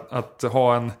där? Att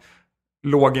ha en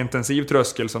lågintensiv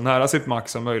tröskel så nära sitt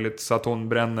max som möjligt så att hon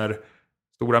bränner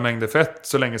stora mängder fett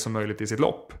så länge som möjligt i sitt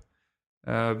lopp.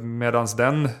 Medans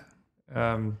den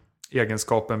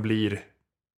egenskapen blir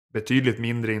betydligt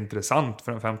mindre intressant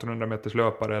för en 1500 meters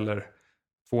löpare eller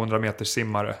 200 meters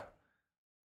simmare.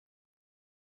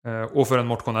 Och för en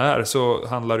motionär så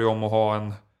handlar det om att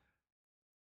ha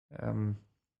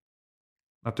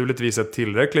naturligtvis ett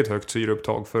tillräckligt högt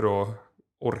syreupptag för att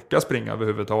orka springa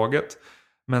överhuvudtaget.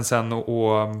 Men sen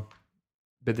att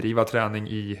bedriva träning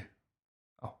i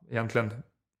egentligen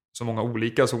så många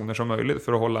olika zoner som möjligt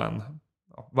för att hålla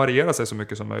variera sig så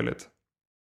mycket som möjligt.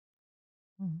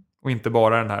 Och inte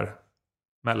bara den här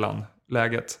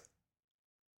mellanläget.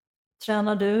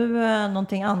 Tränar du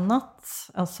någonting annat,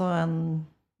 alltså än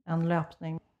än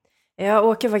löpning? Jag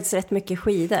åker faktiskt rätt mycket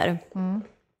skidor.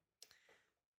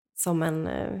 Som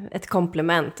ett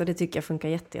komplement, och det tycker jag funkar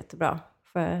jättebra.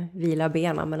 För att vila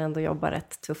benen men ändå jobba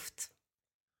rätt tufft.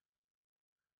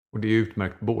 Och det är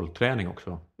utmärkt bålträning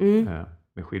också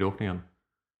med skidåkningen.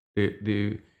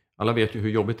 Alla vet ju hur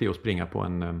jobbigt det är att springa på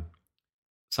en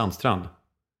sandstrand.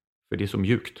 För det är så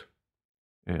mjukt.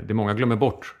 Det många glömmer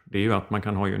bort, det är ju att man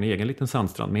kan ha en egen liten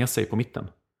sandstrand med sig på mitten.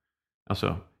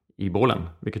 Alltså i bålen.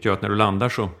 Vilket gör att när du landar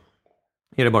så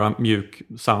är det bara mjuk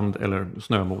sand eller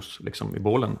snömos liksom i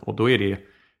bålen. Och då är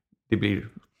det blir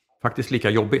faktiskt lika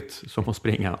jobbigt som att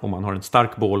springa om man har en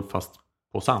stark bål fast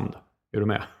på sand. Är du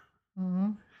med?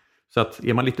 Så att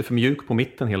är man lite för mjuk på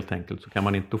mitten helt enkelt så kan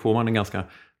man inte, då får man en ganska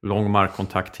lång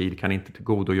markkontakttid, kan inte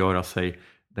tillgodogöra sig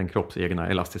den kroppsegna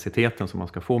elasticiteten som man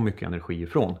ska få mycket energi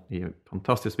ifrån. Det är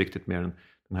fantastiskt viktigt med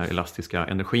den här elastiska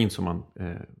energin som man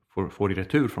får i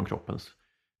retur från kroppens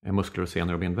muskler och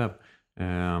senor och bindväv.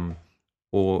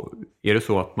 Och är det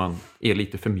så att man är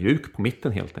lite för mjuk på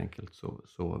mitten helt enkelt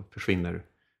så försvinner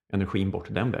energin bort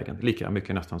den vägen. Lika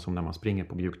mycket nästan som när man springer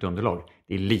på mjukt underlag.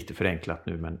 Det är lite förenklat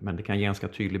nu men det kan ge en ganska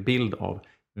tydlig bild av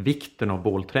vikten av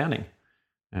bålträning.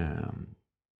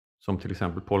 Som till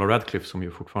exempel Paula Radcliffe som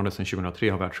ju fortfarande sedan 2003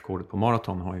 har världsrekordet på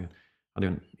maraton hade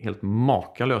en helt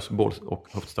makalös bål- och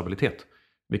höftstabilitet.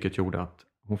 Vilket gjorde att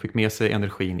hon fick med sig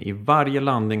energin i varje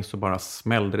landning, så bara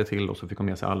smällde det till och så fick hon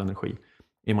med sig all energi.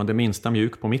 Är man det minsta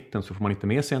mjuk på mitten så får man inte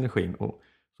med sig energin. Och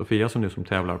Sofia som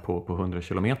tävlar på 100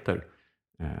 kilometer,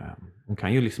 hon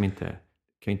kan ju liksom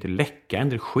inte läcka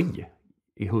energi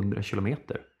i 100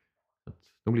 kilometer.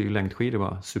 Då blir ju längdskidor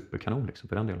bara superkanon liksom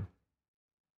för den delen.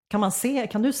 Kan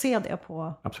du se det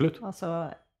på? Absolut.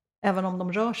 Alltså, även om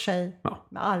de rör sig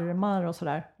med armar och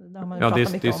sådär.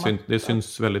 Det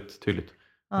syns väldigt tydligt.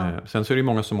 Sen så är det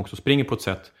många som också springer på ett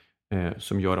sätt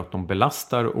som gör att de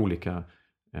belastar olika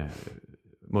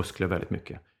muskler väldigt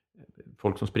mycket.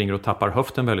 Folk som springer och tappar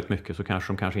höften väldigt mycket, så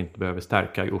kanske de inte behöver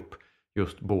stärka upp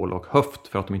just bål och höft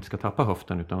för att de inte ska tappa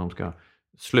höften, utan de ska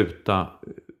sluta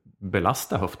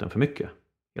belasta höften för mycket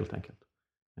helt enkelt.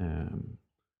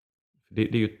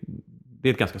 Det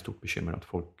är ett ganska stort bekymmer att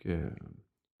folk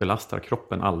belastar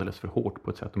kroppen alldeles för hårt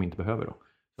på ett sätt de inte behöver då.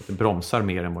 Så att det bromsar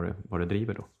mer än vad det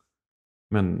driver då.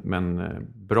 Men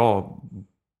bra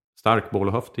stark bål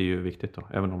och höft är ju viktigt då,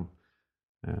 även om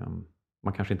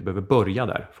man kanske inte behöver börja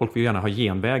där. Folk vill gärna ha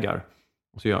genvägar.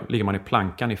 Och så ligger man i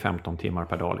plankan i 15 timmar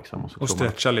per dag liksom, och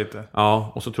stretcha lite.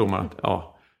 Ja, och så tror man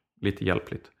att lite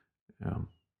hjälpligt.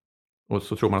 Och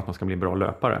så tror man att man ska bli en bra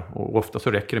löpare. Och ofta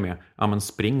så räcker det med, men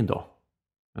spring då.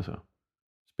 Alltså,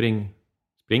 spring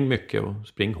mycket och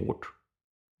spring hårt.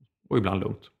 Och ibland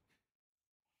lugnt.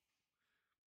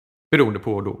 Beroende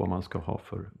på då vad man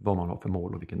har för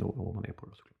mål och vilken nivå man är på.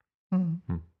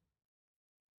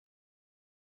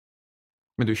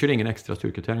 Men du kör ingen extra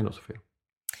styrketräning då, Sofia?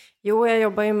 Jo, jag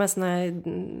jobbar ju med sån här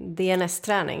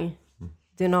DNS-träning.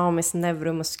 Dynamisk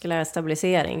neuromuskulär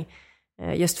stabilisering.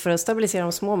 Just för att stabilisera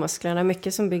de små musklerna.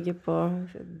 Mycket som bygger på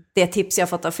det tips jag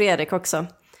fått av Fredrik också.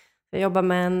 Jag jobbar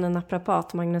med en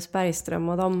naprapat, Magnus Bergström.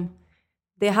 Och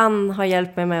det han har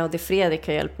hjälpt mig med och det Fredrik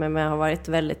har hjälpt mig med har varit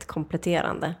väldigt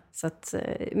kompletterande. Så att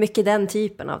mycket den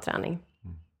typen av träning.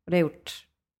 Och det har gjort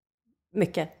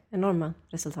mycket enorma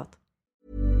resultat.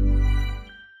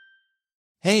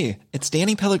 Hey, it's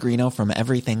Danny Pellegrino from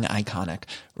Everything Iconic.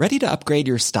 Ready to upgrade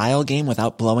your style game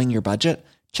without blowing your budget?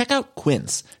 Check out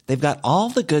Quince. They've got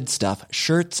all the good stuff,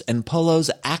 shirts and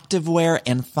polos, activewear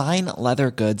and fine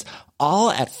leather goods, all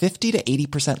at 50 to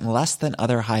 80% less than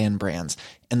other high-end brands.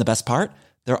 And the best part?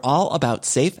 They're all about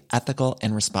safe, ethical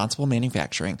and responsible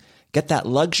manufacturing. Get that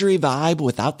luxury vibe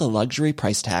without the luxury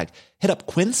price tag. Hit up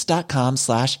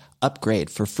quince.com/upgrade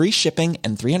for free shipping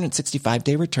and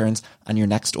 365-day returns on your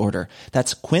next order.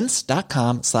 That's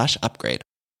quince.com/upgrade.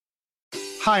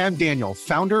 Hi, I'm Daniel,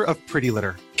 founder of Pretty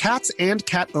Litter. Cats and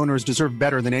cat owners deserve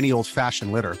better than any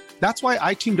old-fashioned litter. That's why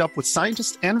I teamed up with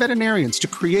scientists and veterinarians to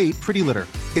create Pretty Litter.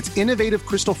 Its innovative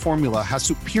crystal formula has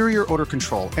superior odor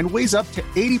control and weighs up to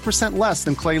 80% less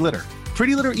than clay litter.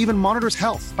 Pretty Litter even monitors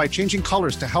health by changing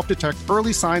colors to help detect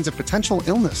early signs of potential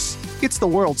illness. It's the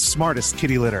world's smartest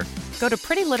kitty litter. Go to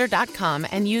prettylitter.com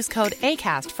and use code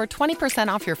ACAST for 20%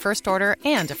 off your first order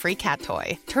and a free cat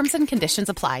toy. Terms and conditions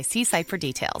apply. See site for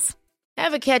details.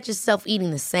 Ever catch yourself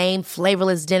eating the same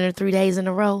flavorless dinner 3 days in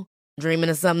a row?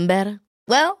 Dreaming of something better?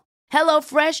 Well,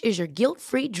 HelloFresh is your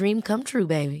guilt-free dream come true,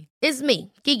 baby. It's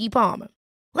me, Keke Palmer.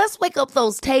 Let's wake up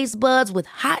those taste buds with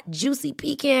hot, juicy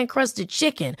pecan-crusted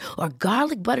chicken or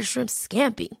garlic butter shrimp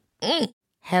scampi.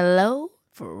 Hello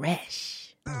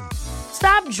Fresh.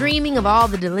 Stop dreaming of all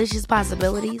the delicious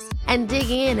possibilities and dig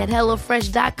in at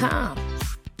HelloFresh.com.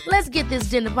 Let's get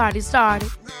this dinner party started.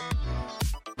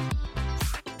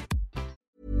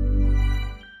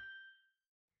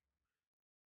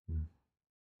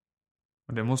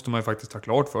 Det måste man ju faktiskt ha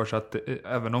klart för sig att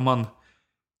även om man...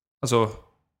 Alltså,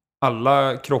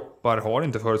 alla kroppar har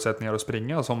inte förutsättningar att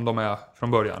springa som de är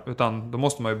från början. Utan då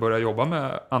måste man ju börja jobba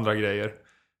med andra grejer.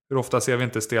 Hur ofta ser vi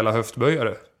inte stela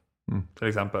höftböjare? Till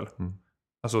exempel.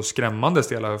 Alltså skrämmande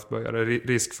stela höftböjare.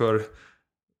 Risk för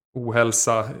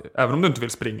ohälsa, även om du inte vill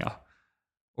springa.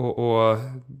 Och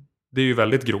det är ju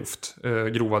väldigt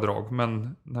grova drag.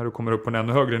 Men när du kommer upp på en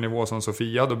ännu högre nivå som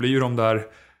Sofia, då blir ju de där...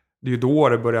 Det är ju då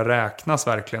det börjar räknas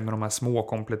verkligen med de här små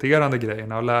kompletterande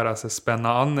grejerna. Och lära sig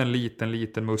spänna an en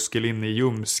liten muskel inne i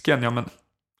ljumsken.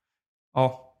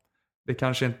 Det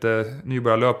kanske inte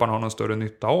nybörjarlöparen har någon större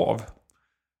nytta av.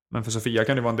 Men för Sofia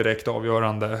kan det vara en direkt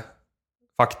avgörande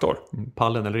faktor.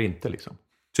 Pallen eller inte liksom.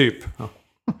 Typ. Ja.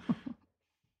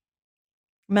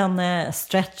 Men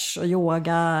stretch och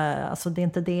yoga, alltså det är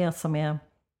inte det som är...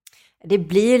 Det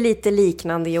blir lite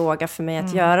liknande yoga för mig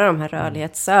att göra de här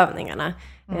rörlighetsövningarna.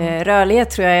 Rörlighet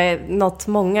tror jag är något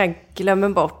många glömmer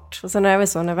bort. Och sen är det väl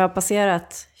så, när vi har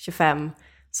passerat 25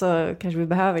 så kanske vi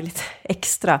behöver lite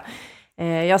extra.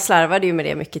 Jag slarvade ju med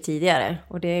det mycket tidigare.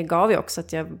 Och det gav ju också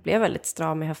att jag blev väldigt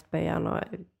stram i höftböjan och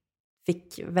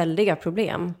fick väldiga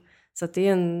problem. Så att det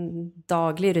är en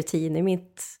daglig rutin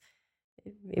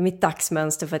i mitt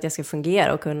dagsmönster för att jag ska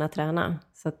fungera och kunna träna.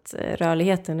 Så att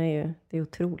rörligheten det är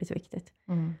otroligt viktigt.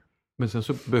 Men sen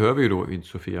så behöver ju då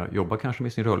Sofia jobba kanske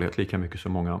med sin rörlighet lika mycket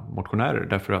som många motionärer.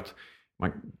 Därför att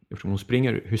eftersom hon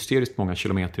springer hysteriskt många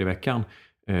kilometer i veckan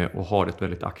och har ett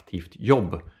väldigt aktivt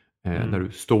jobb. När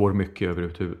du står mycket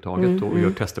överhuvudtaget och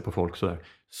gör tester på folk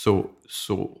så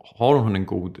har hon en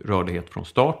god rörlighet från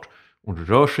start. Hon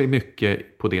rör sig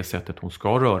mycket på det sättet hon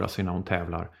ska röra sig när hon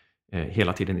tävlar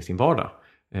hela tiden i sin vardag.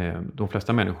 De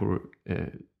flesta människor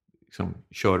liksom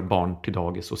kör barn till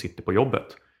dagis och sitter på jobbet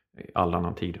all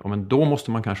annan tid. Men då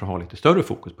måste man kanske ha lite större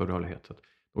fokus på rörlighet.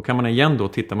 Då kan man igen då,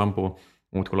 tittar man på, om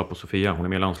man kollar på Sofia, hon är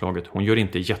med i landslaget, hon gör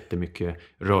inte jättemycket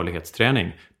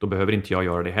rörlighetsträning. Då behöver inte jag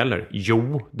göra det heller.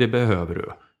 Jo, det behöver du.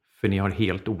 För ni har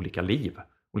helt olika liv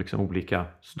och liksom olika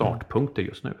startpunkter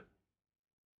just nu.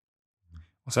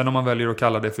 Och sen om man väljer att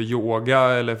kalla det för yoga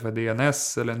eller för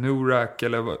DNS eller NURAC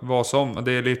eller vad som.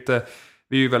 Det är lite,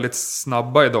 vi är ju väldigt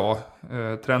snabba idag.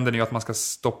 Trenden är ju att man ska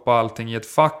stoppa allting i ett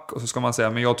fack och så ska man säga,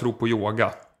 men jag tror på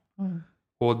yoga.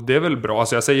 Och det är väl bra.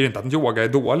 Alltså jag säger inte att yoga är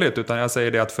dåligt, utan jag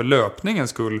säger det att för löpningens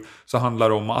skull så handlar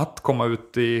det om att komma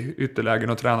ut i ytterlägen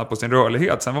och träna på sin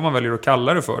rörlighet. Sen vad man väljer att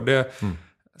kalla det för,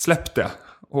 släpp det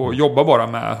och jobba bara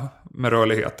med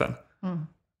rörligheten.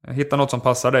 Hitta något som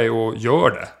passar dig och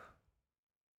gör det.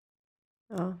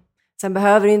 Ja. Sen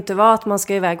behöver det inte vara att man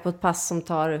ska iväg på ett pass som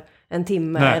tar en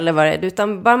timme eller vad det är.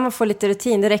 Utan bara man får lite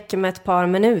rutin, det räcker med ett par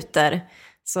minuter.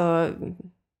 Så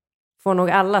får nog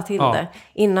alla till det.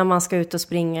 Innan man ska ut och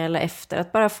springa eller efter.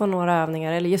 Att bara få några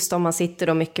övningar. Eller just om man sitter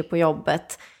då mycket på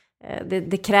jobbet.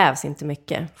 Det krävs inte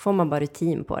mycket. Får man bara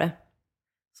rutin på det.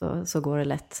 Så går det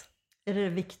lätt. Är det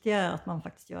viktiga att man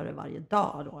faktiskt gör det varje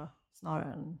dag då?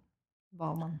 Snarare än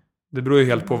vad man... Det beror ju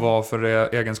helt på vad för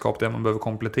egenskap det är man behöver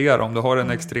komplettera. Om du har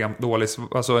en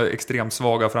extremt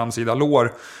svaga framsida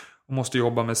lår och måste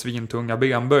jobba med svintunga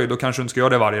benböj, då kanske du inte ska göra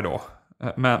det varje dag.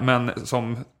 Men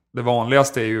som det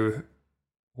vanligaste är ju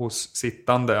hos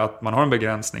sittande att man har en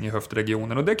begränsning i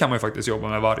höftregionen, och det kan man ju faktiskt jobba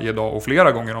med varje dag och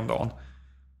flera gånger om dagen.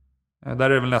 Där är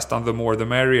det väl nästan the more the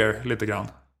merrier lite grann.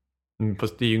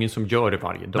 Fast det är ju ingen som gör det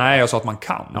varje dag. Nej, jag sa att man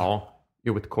kan. Ja.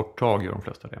 Jo, ett kort tag gör de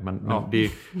flesta det. Men det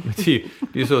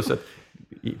är så att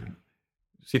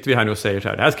sitter vi här nu och säger så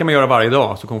här, det här ska man göra varje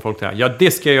dag, så kommer folk säga, ja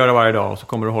det ska jag göra varje dag, och så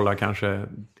kommer du hålla kanske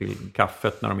till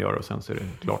kaffet när de gör det, och sen så är det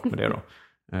klart med det då.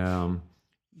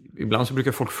 Ibland så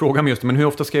brukar folk fråga mig just det, men hur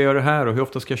ofta ska jag göra det här, och hur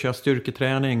ofta ska jag köra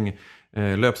styrketräning,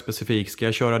 löpspecifik, ska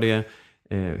jag köra det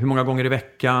hur många gånger i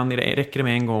veckan, räcker det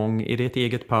med en gång, är det ett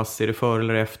eget pass, är det före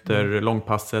eller efter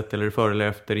långpasset, eller före eller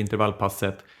efter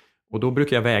intervallpasset? Och då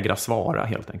brukar jag vägra svara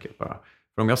helt enkelt bara.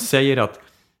 För om jag säger att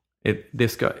det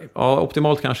ska,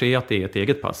 optimalt kanske är att det är ett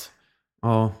eget pass.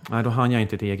 Nej, då hann jag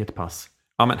inte ett eget pass.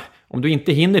 Ja, men om du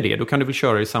inte hinner det, då kan du väl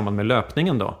köra i samband med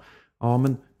löpningen då. Ja,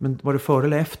 men var det före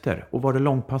eller efter? Och var det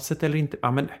långpasset eller inte?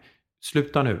 Ja, men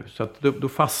sluta nu. Så att då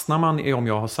fastnar man i om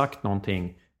jag har sagt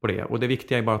någonting på det. Och det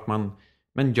viktiga är bara att man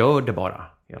gör det bara,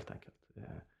 helt enkelt.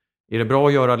 Är det bra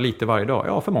att göra lite varje dag?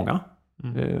 Ja, för många.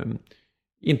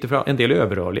 Inte för en del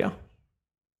överrörliga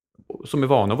som är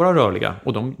vana att vara rörliga,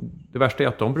 och det värsta är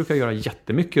att de brukar göra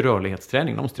jättemycket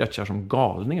rörlighetsträning. De stretchar som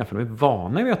galningar för de är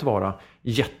vana vid att vara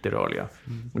jätterörliga.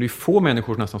 Och det är få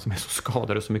människor nästan som är så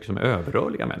skadade så mycket som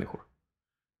överrörliga människor.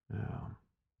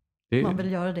 Man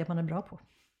vill göra det man är bra på.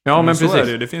 Ja, men så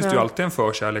precis. är det finns ju alltid en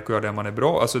förkärlek att göra det man är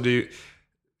bra. Alltså det är ju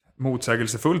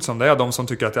motsägelsefullt som det är. De som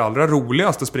tycker att det är allra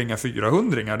roligast att springa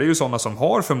 400-ringar, det är ju sådana som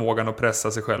har förmågan att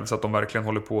pressa sig själv så att de verkligen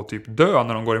håller på att typ dö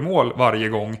när de går i mål varje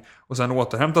gång. Och sen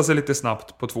återhämta sig lite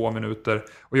snabbt på 2 minuter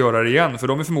och göra det igen. För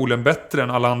de är förmodligen bättre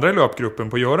än alla andra i löpgruppen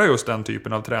på att göra just den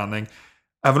typen av träning.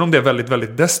 Även om det är väldigt,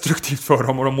 väldigt destruktivt för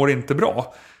dem och de mår inte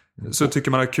bra. Så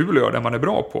tycker man det är kul att göra det man är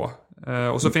bra på.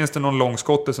 Och så finns det någon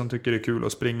långskotte som tycker det är kul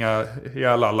att springa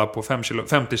ihjäl alla på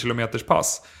 50 kilometers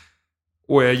pass.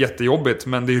 Och är jättejobbigt,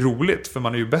 men det är roligt för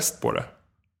man är ju bäst på det.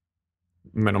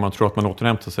 Men om man tror att man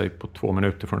återhämtar sig på 2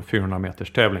 minuter från 400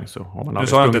 meters tävling så har man aldrig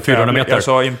sa sprungit 400 meter. Jag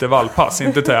sa intervallpass,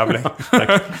 inte tävling.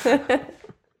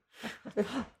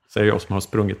 Säger jag som har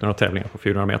sprungit några tävlingar på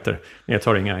 400 meter. Det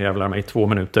tar inga jävlar mig 2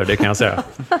 minuter, det kan jag säga.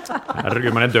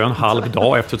 Herregud, man är död en halv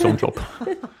dag efter ett sånt lopp.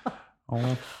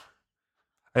 Ja.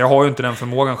 Jag har ju inte den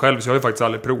förmågan själv, så jag har ju faktiskt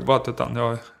aldrig provat. Utan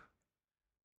jag...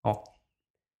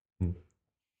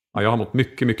 Ja, jag har mått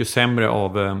mycket, mycket sämre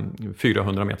av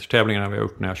 400 meters tävlingar än vi har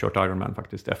gjort när jag har kört Ironman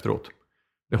faktiskt efteråt.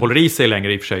 Det håller i sig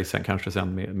längre i och för sig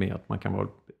sen med att man kan vara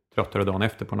tröttare dagen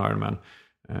efter på en Ironman.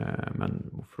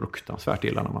 Men fruktansvärt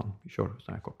illa när man kör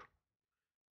så här kort.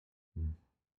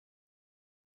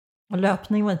 Och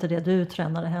löpning var inte det du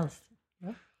tränade helst?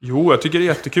 Ja. Jo, jag tycker det är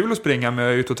jättekul att springa, men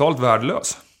jag är ju totalt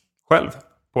värdelös själv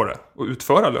på det. Och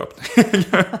utföra löpning.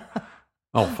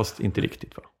 Ja, fast inte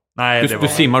riktigt va? Nej, du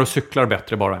simmar och cyklar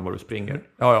bättre bara än vad du springer.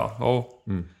 Ja.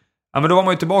 Ja, men då var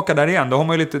man ju tillbaka där igen. Då har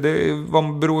man ju lite, det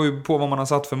beror ju på vad man har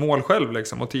satt för mål själv.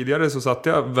 Liksom. Och tidigare så satte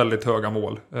jag väldigt höga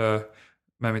mål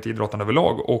med mitt idrottande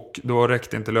överlag. Och då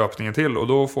räckte inte löpningen till. Och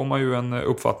då får man ju en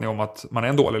uppfattning om att man är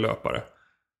en dålig löpare.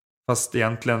 Fast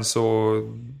egentligen så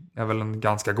är jag väl en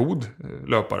ganska god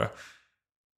löpare.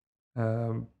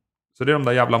 Så det är de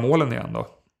där jävla målen igen då.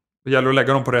 Det gäller att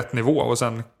lägga dem på rätt nivå och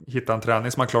sen hitta en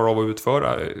träning som man klarar av att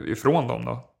utföra ifrån dem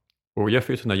då. Och Jeff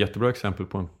är ju ett jättebra exempel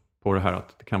på det här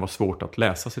att det kan vara svårt att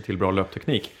läsa sig till bra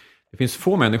löpteknik. Det finns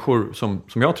få människor som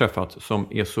jag har träffat som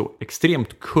är så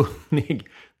extremt kunnig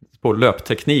på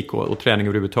löpteknik och träning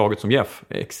överhuvudtaget som Jeff.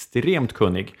 Är extremt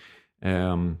kunnig.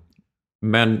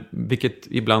 Men vilket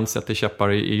ibland sätter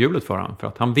käppar i hjulet för han. För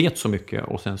att han vet så mycket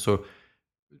och sen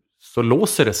så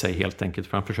låser det sig helt enkelt.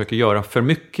 För han försöker göra för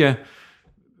mycket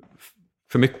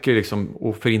liksom,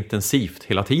 och för intensivt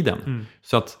hela tiden.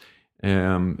 Så att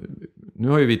nu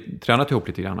har ju vi tränat ihop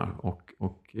lite grann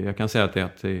och jag kan säga att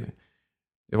det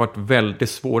har varit det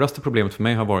svåraste problemet för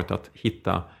mig har varit att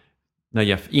hitta när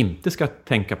Jeff inte ska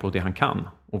tänka på det han kan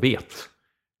och vet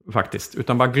faktiskt,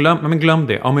 utan bara glöm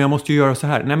det. Ja, men jag måste ju göra så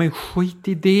här. Nej, men skit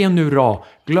i det nu då.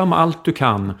 Glöm allt du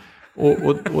kan.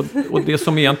 Och det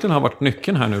som egentligen har varit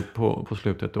nyckeln här nu på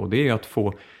slutet då, det är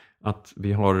att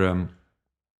vi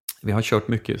har kört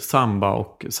mycket samba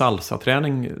och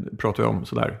salsa-träning pratar vi om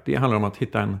sådär. Det handlar om att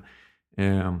hitta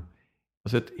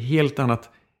ett helt annat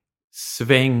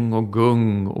sväng och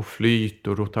gung och flyt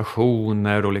och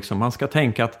rotationer och liksom man ska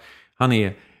tänka att han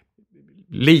är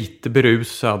lite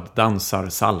berusad, dansar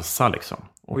salsa liksom.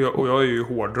 Och jag är ju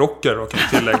hårdrockare och kan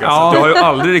tillägga så jag har ju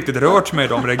aldrig riktigt rört mig i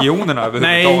de regionerna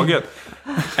överhuvudtaget.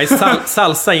 Nej,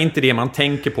 salsa är inte det man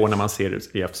tänker på när man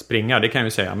ser Jeff springa, det kan jag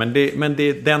ju säga. Men det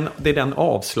är den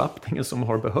avslappningen som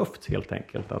har behövts helt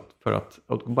enkelt. Att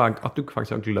du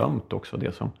faktiskt har glömt också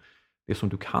det som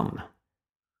du kan.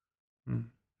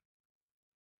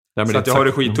 Så att jag har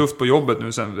det skittufft på jobbet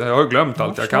nu sen. Jag har glömt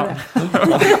allt jag kan.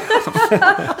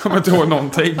 Jag kommer inte ihåg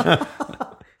någonting.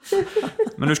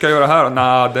 Men nu ska jag göra här.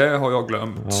 Nej, det har jag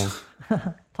glömt. Ja.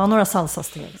 Ta några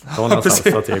salsa-steg. Ta några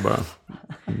salsa-steg bara.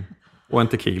 Och en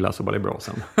tequila så bara det är bra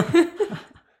sen.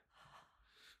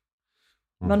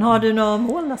 Men har du några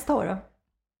mål nästa år då?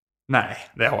 Nej,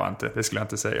 det har jag inte. Det skulle jag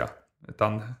inte säga.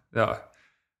 Utan jag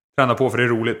tränar på för det är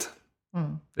roligt.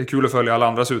 Det är kul att följa alla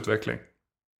andras utveckling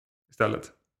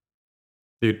istället.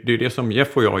 Det är det som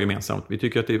Jeff och jag har gemensamt. Vi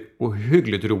tycker att det är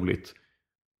ohyggligt roligt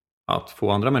att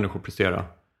få andra människor prestera.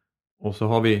 Och så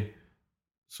har vi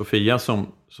Sofia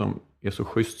som är så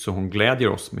schysst så hon glädjer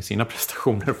oss med sina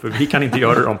prestationer. För vi kan inte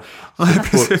göra dem.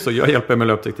 Så jag hjälper med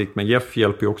löpteknik. Men Jeff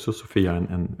hjälper ju också Sofia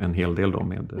en hel del då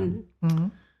med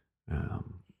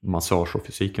massage och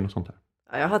fysiken och sånt där.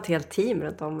 Ja, jag har ett helt team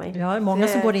runt om mig. Jag har många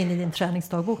som går in i din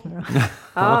träningsdagbok nu då.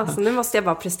 Ja, så nu måste jag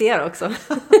bara prestera också.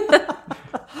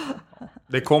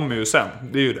 Det kommer ju sen,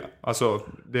 det är ju det. Alltså,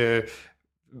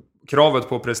 kravet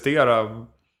på att prestera,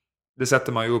 det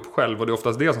sätter man ju upp själv. Och det är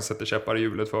oftast det som sätter käppar i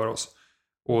hjulet för oss.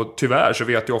 Och tyvärr så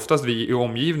vet ju oftast vi i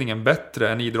omgivningen bättre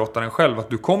än idrottaren själv att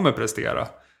du kommer prestera.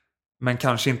 Men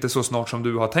kanske inte så snart som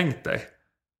du har tänkt dig.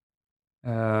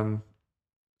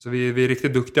 Så vi är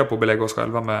riktigt duktiga på att belägga oss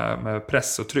själva med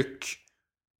press och tryck.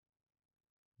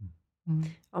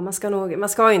 Ja, man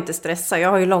ska ju inte stressa. Jag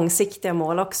har ju långsiktiga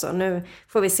mål också. Nu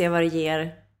får vi se vad det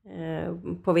ger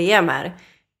på VM här.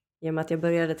 I och med att jag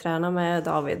började träna med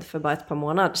David för bara ett par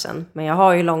månader sedan. Men jag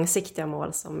har ju långsiktiga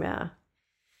mål som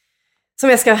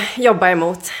jag ska jobba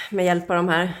emot med hjälp av de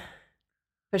här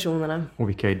personerna. Och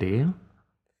vilka är det?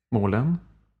 Målen?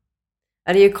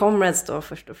 Ja, det är ju Comrades då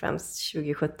först och främst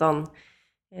 2017.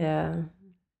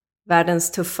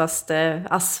 Världens tuffaste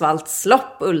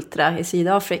asfaltslopp ultra i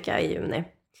Sydafrika i juni.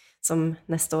 Som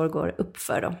nästa år går upp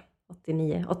för då.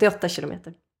 88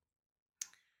 kilometer.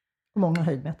 Hur många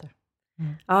höjdmeter?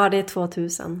 Ja, det är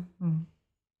 2000.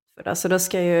 Så då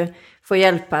ska jag ju få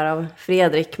hjälp här av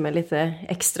Fredrik med lite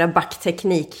extra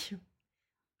backteknik.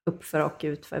 Uppför och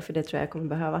utför, för det tror jag kommer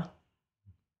behöva.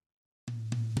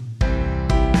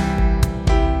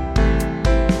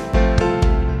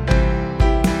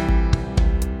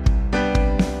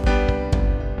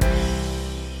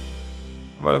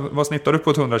 Vad snittar du på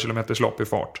ett 100 km lopp i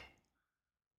fart?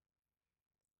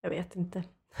 Jag vet inte.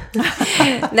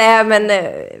 Nej, men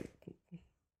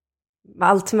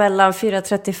allt mellan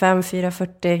 4.35,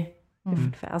 4.40.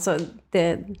 Alltså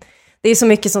det är så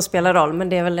mycket som spelar roll, men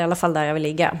det är väl i alla fall där jag vill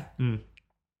ligga.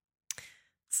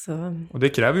 Så. Och det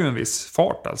kräver ju en viss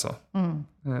fart alltså.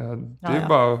 Det är ju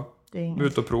bara att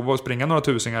ut och prova och springa några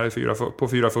tusingar på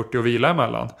 4.40 och vila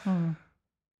emellan.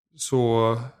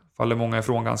 Så faller många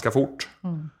ifrån ganska fort.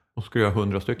 Och ska du göra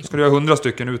 100 stycken? Ska du göra 100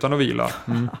 stycken utan att vila.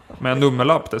 Med en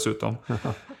nummerlapp dessutom.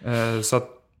 Så att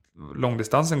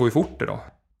långdistansen går ju fort idag.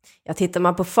 Ja, tittar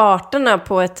man på farterna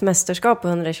på ett mästerskap på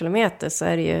 100 kilometer så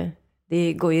är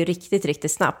det går ju riktigt,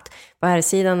 riktigt snabbt. På här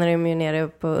sidan är de ju nere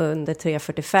på under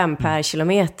 3.45 per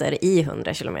kilometer i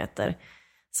 100 kilometer.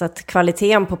 Så att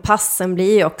kvaliteten på passen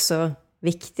blir ju också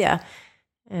viktiga.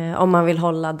 Om man vill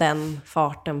hålla den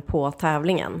farten på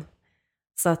tävlingen.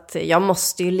 Så att jag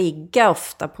måste ju ligga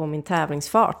ofta på min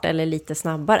tävlingsfart eller lite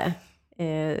snabbare.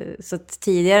 Så att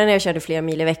tidigare när jag körde flera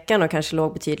mil i veckan och kanske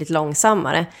låg betydligt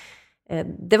långsammare.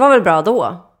 Det var väl bra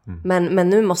då. Men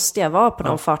nu måste jag vara på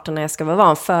de farterna jag ska vara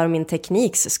van för min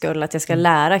tekniks skull. Att jag ska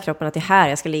lära kroppen att det är här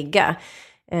jag ska ligga.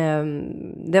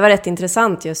 Det var rätt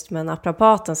intressant just med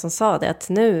naprapaten som sa det. Att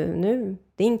nu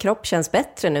din kropp känns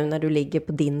bättre nu när du ligger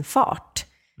på din fart.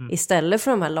 Istället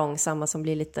för de här långsamma som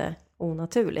blir lite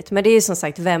onaturligt. Men det är ju som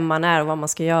sagt vem man är och vad man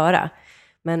ska göra.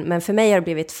 Men för mig har det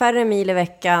blivit färre mil i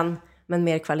veckan, men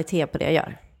mer kvalitet på det jag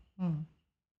gör.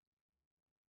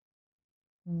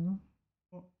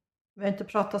 Vi har inte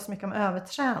pratat så mycket om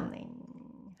överträning.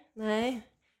 Nej,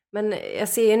 men jag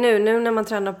ser ju nu när man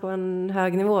tränar på en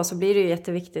hög nivå så blir det ju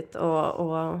jätteviktigt att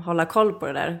hålla koll på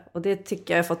det där. Och det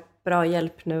tycker jag har fått bra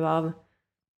hjälp nu av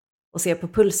att se på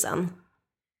pulsen.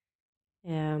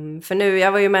 För nu,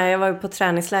 jag var ju på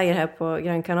träningsläger här på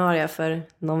Gran Canaria för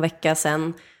någon vecka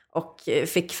sedan och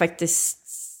fick faktiskt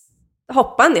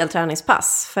hoppa en del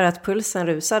träningspass för att pulsen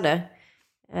rusade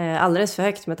alldeles för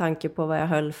högt med tanke på vad jag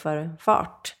höll för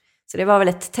fart. Så det var väl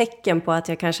ett tecken på att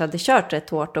jag kanske hade kört rätt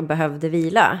hårt och behövde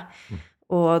vila.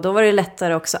 Och då var det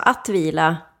lättare också att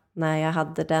vila när jag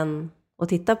hade den att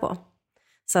titta på.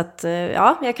 Så att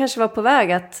ja, jag kanske var på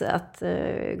väg att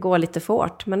gå lite för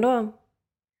hårt, men då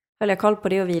höll jag koll på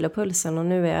det och vila pulsen och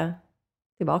nu är jag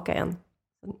tillbaka igen.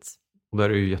 Och där är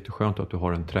det ju jätteskönt att du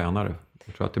har en tränare.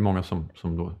 Jag tror att det är många som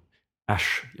då,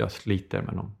 jag sliter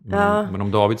med dem. Men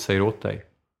om David säger åt dig.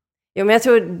 Jo, men jag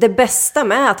tror det bästa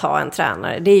med att ha en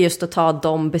tränare, det är just att ta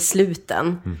de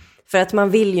besluten. För att man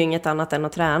vill ju inget annat än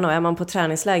att träna. Och är man på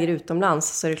träningsläger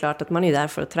utomlands så är det klart att man är där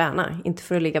för att träna. Inte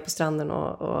för att ligga på stranden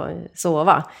och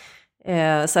sova.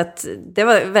 Så att det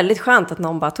var väldigt skönt att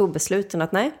någon bara tog besluten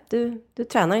att nej, du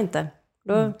tränar inte.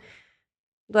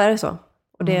 Då är det så.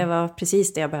 Och det var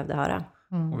precis det jag behövde höra.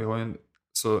 Och vi har ju en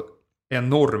så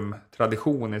enorm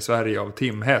tradition i Sverige av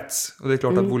timhets. Och det är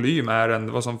klart att volym är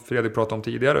vad som Fredrik pratade om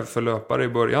tidigare för löpare i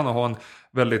början. Och ha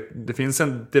det finns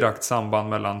en direkt samband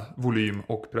mellan volym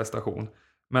och prestation.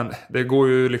 Men det går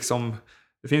ju liksom,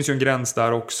 det finns ju en gräns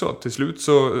där också. Till slut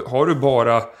så har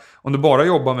du om du bara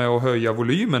jobbar med att höja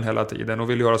volymen hela tiden och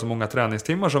vill göra så många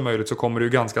träningstimmar som möjligt så kommer du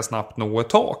ganska snabbt nå ett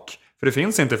tak. För det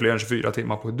finns inte fler än 24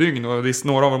 timmar på ett dygn och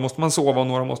några av dem måste man sova och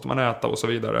några måste man äta och så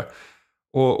vidare.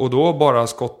 Och då bara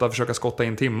försöka skotta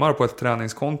in timmar på ett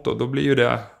träningskonto, då blir ju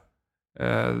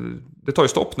det tar ju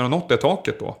stopp när du nått det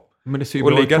taket då. Men det ser ju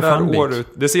bra ut på Funbeat.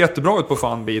 Det ser jättebra ut på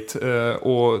Funbeat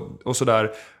och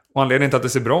sådär. Och anledningen till att det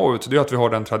ser bra ut, det är att vi har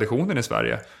den traditionen i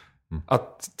Sverige.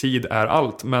 Att tid är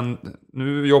allt. Men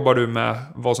nu jobbar du med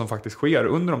vad som faktiskt sker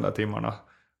under de där timmarna.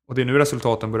 Och det är nu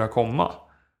resultaten börjar komma.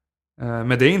 Men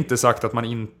det är inte sagt att man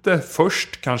inte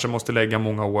först kanske måste lägga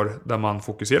många år där man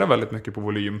fokuserar väldigt mycket på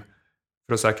volym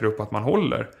för att säkra upp att man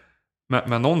håller.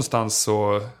 Men någonstans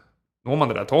så når man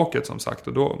det där taket som sagt,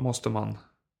 och då måste man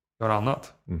göra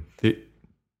annat.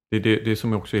 Det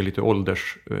som också är lite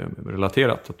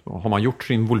åldersrelaterat. Att har man gjort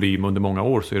sin volym under många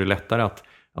år så är det lättare att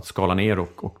skala ner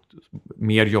och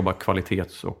mer jobba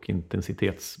kvalitets- och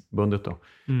intensitetsbundet. Då.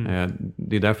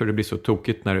 Det är därför det blir så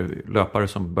tokigt när löpare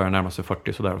som börjar närma sig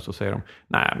 40 sådär, och så säger de,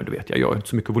 nej men du vet, jag gör inte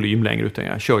så mycket volym längre utan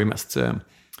jag kör ju mest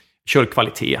kör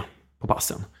kvalitet på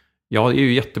passen. Ja, det är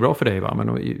ju jättebra för dig, va?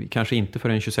 Men kanske inte för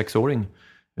en 26-åring.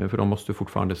 För de måste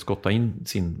fortfarande skotta in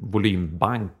sin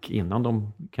volymbank innan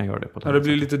de kan göra det på ett annat sätt. Det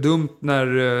blir sätt. lite dumt när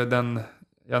den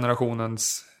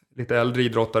generationens lite äldre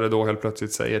idrottare då helt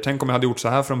plötsligt säger, tänk om jag hade gjort så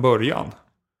här från början.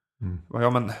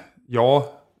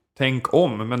 Tänk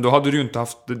om, men då hade du ju inte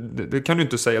haft, det kan du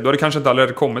inte säga. Du hade kanske inte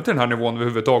aldrig kommit till den här nivån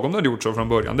överhuvudtaget om du hade gjort så från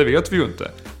början. Det vet vi ju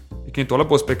inte. Vi kan ju inte hålla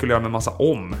på och spekulera med massa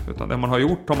om, utan det man har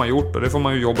gjort och det får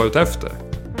man ju jobba ut efter.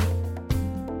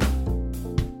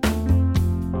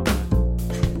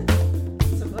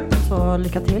 Så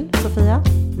lycka till, Sofia.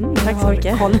 Tack så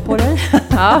mycket. Koll på dig.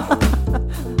 Ja.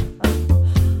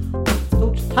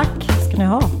 Stort tack ska ni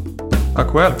ha. Tack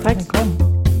själv. Tack. Det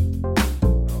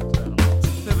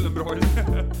är väl en bra idé.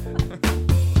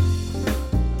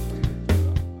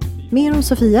 Mer om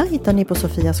Sofia hittar ni på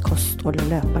Sofias kost- och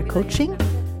löparcoaching,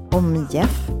 om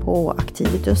Jeff på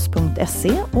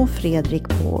activitus.se och Fredrik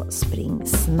på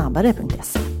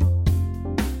springsnabbare.se.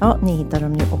 Ja, ni hittar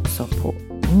dem nu också på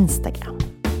Instagram.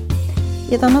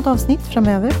 I ett annat avsnitt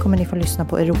framöver kommer ni få lyssna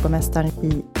på Europamästaren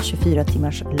i 24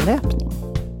 timmars löpning,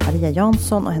 Maria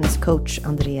Jansson och hennes coach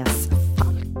Andreas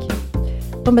Falk.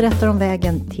 De berättar om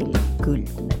vägen till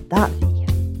guldmedalj.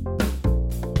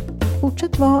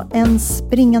 Fortsätt vara en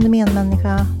springande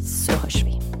medmänniska, så hörs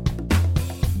vi.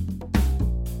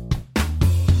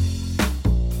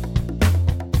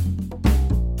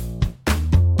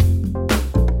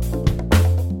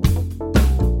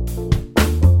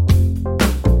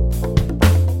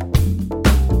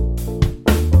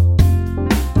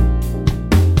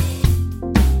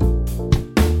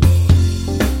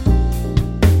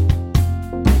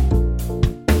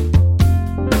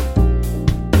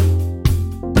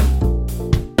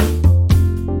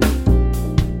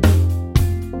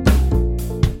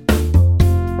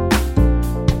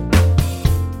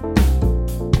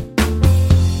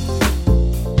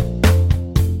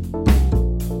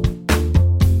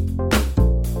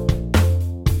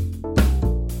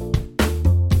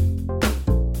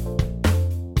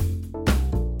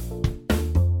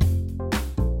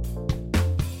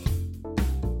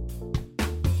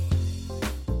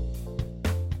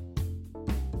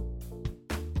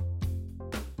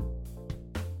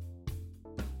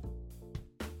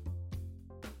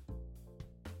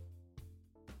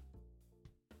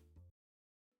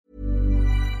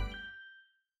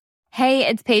 Hey,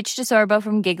 it's Paige DeSorbo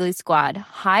from Giggly Squad.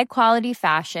 High quality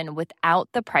fashion without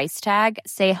the price tag.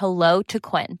 Say hello to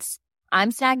Quince.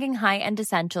 I'm snagging high-end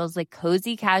essentials like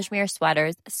cozy cashmere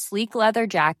sweaters, sleek leather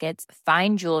jackets,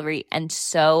 fine jewelry, and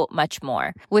so much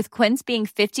more. With Quince being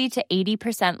 50 to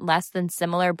 80% less than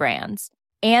similar brands.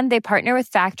 And they partner with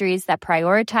factories that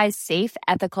prioritize safe,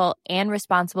 ethical, and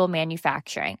responsible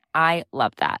manufacturing. I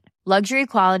love that. Luxury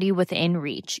quality within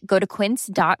reach. Go to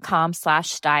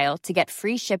quince.com/style to get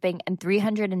free shipping and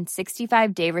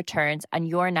 365-day returns on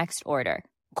your next order.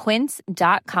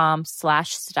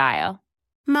 Quince.com/style.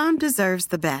 Mom deserves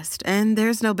the best, and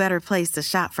there's no better place to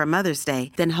shop for Mother's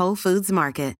Day than Whole Foods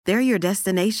Market. They're your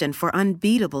destination for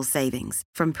unbeatable savings,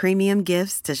 from premium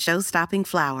gifts to show-stopping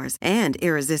flowers and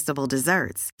irresistible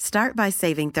desserts. Start by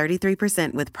saving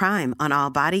 33% with Prime on all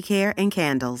body care and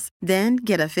candles. Then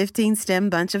get a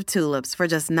 15-stem bunch of tulips for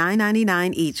just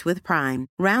 $9.99 each with Prime.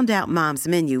 Round out Mom's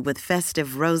menu with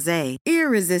festive rosé,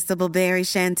 irresistible berry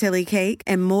chantilly cake,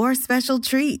 and more special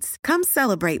treats. Come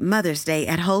celebrate Mother's Day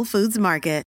at Whole Foods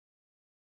Market.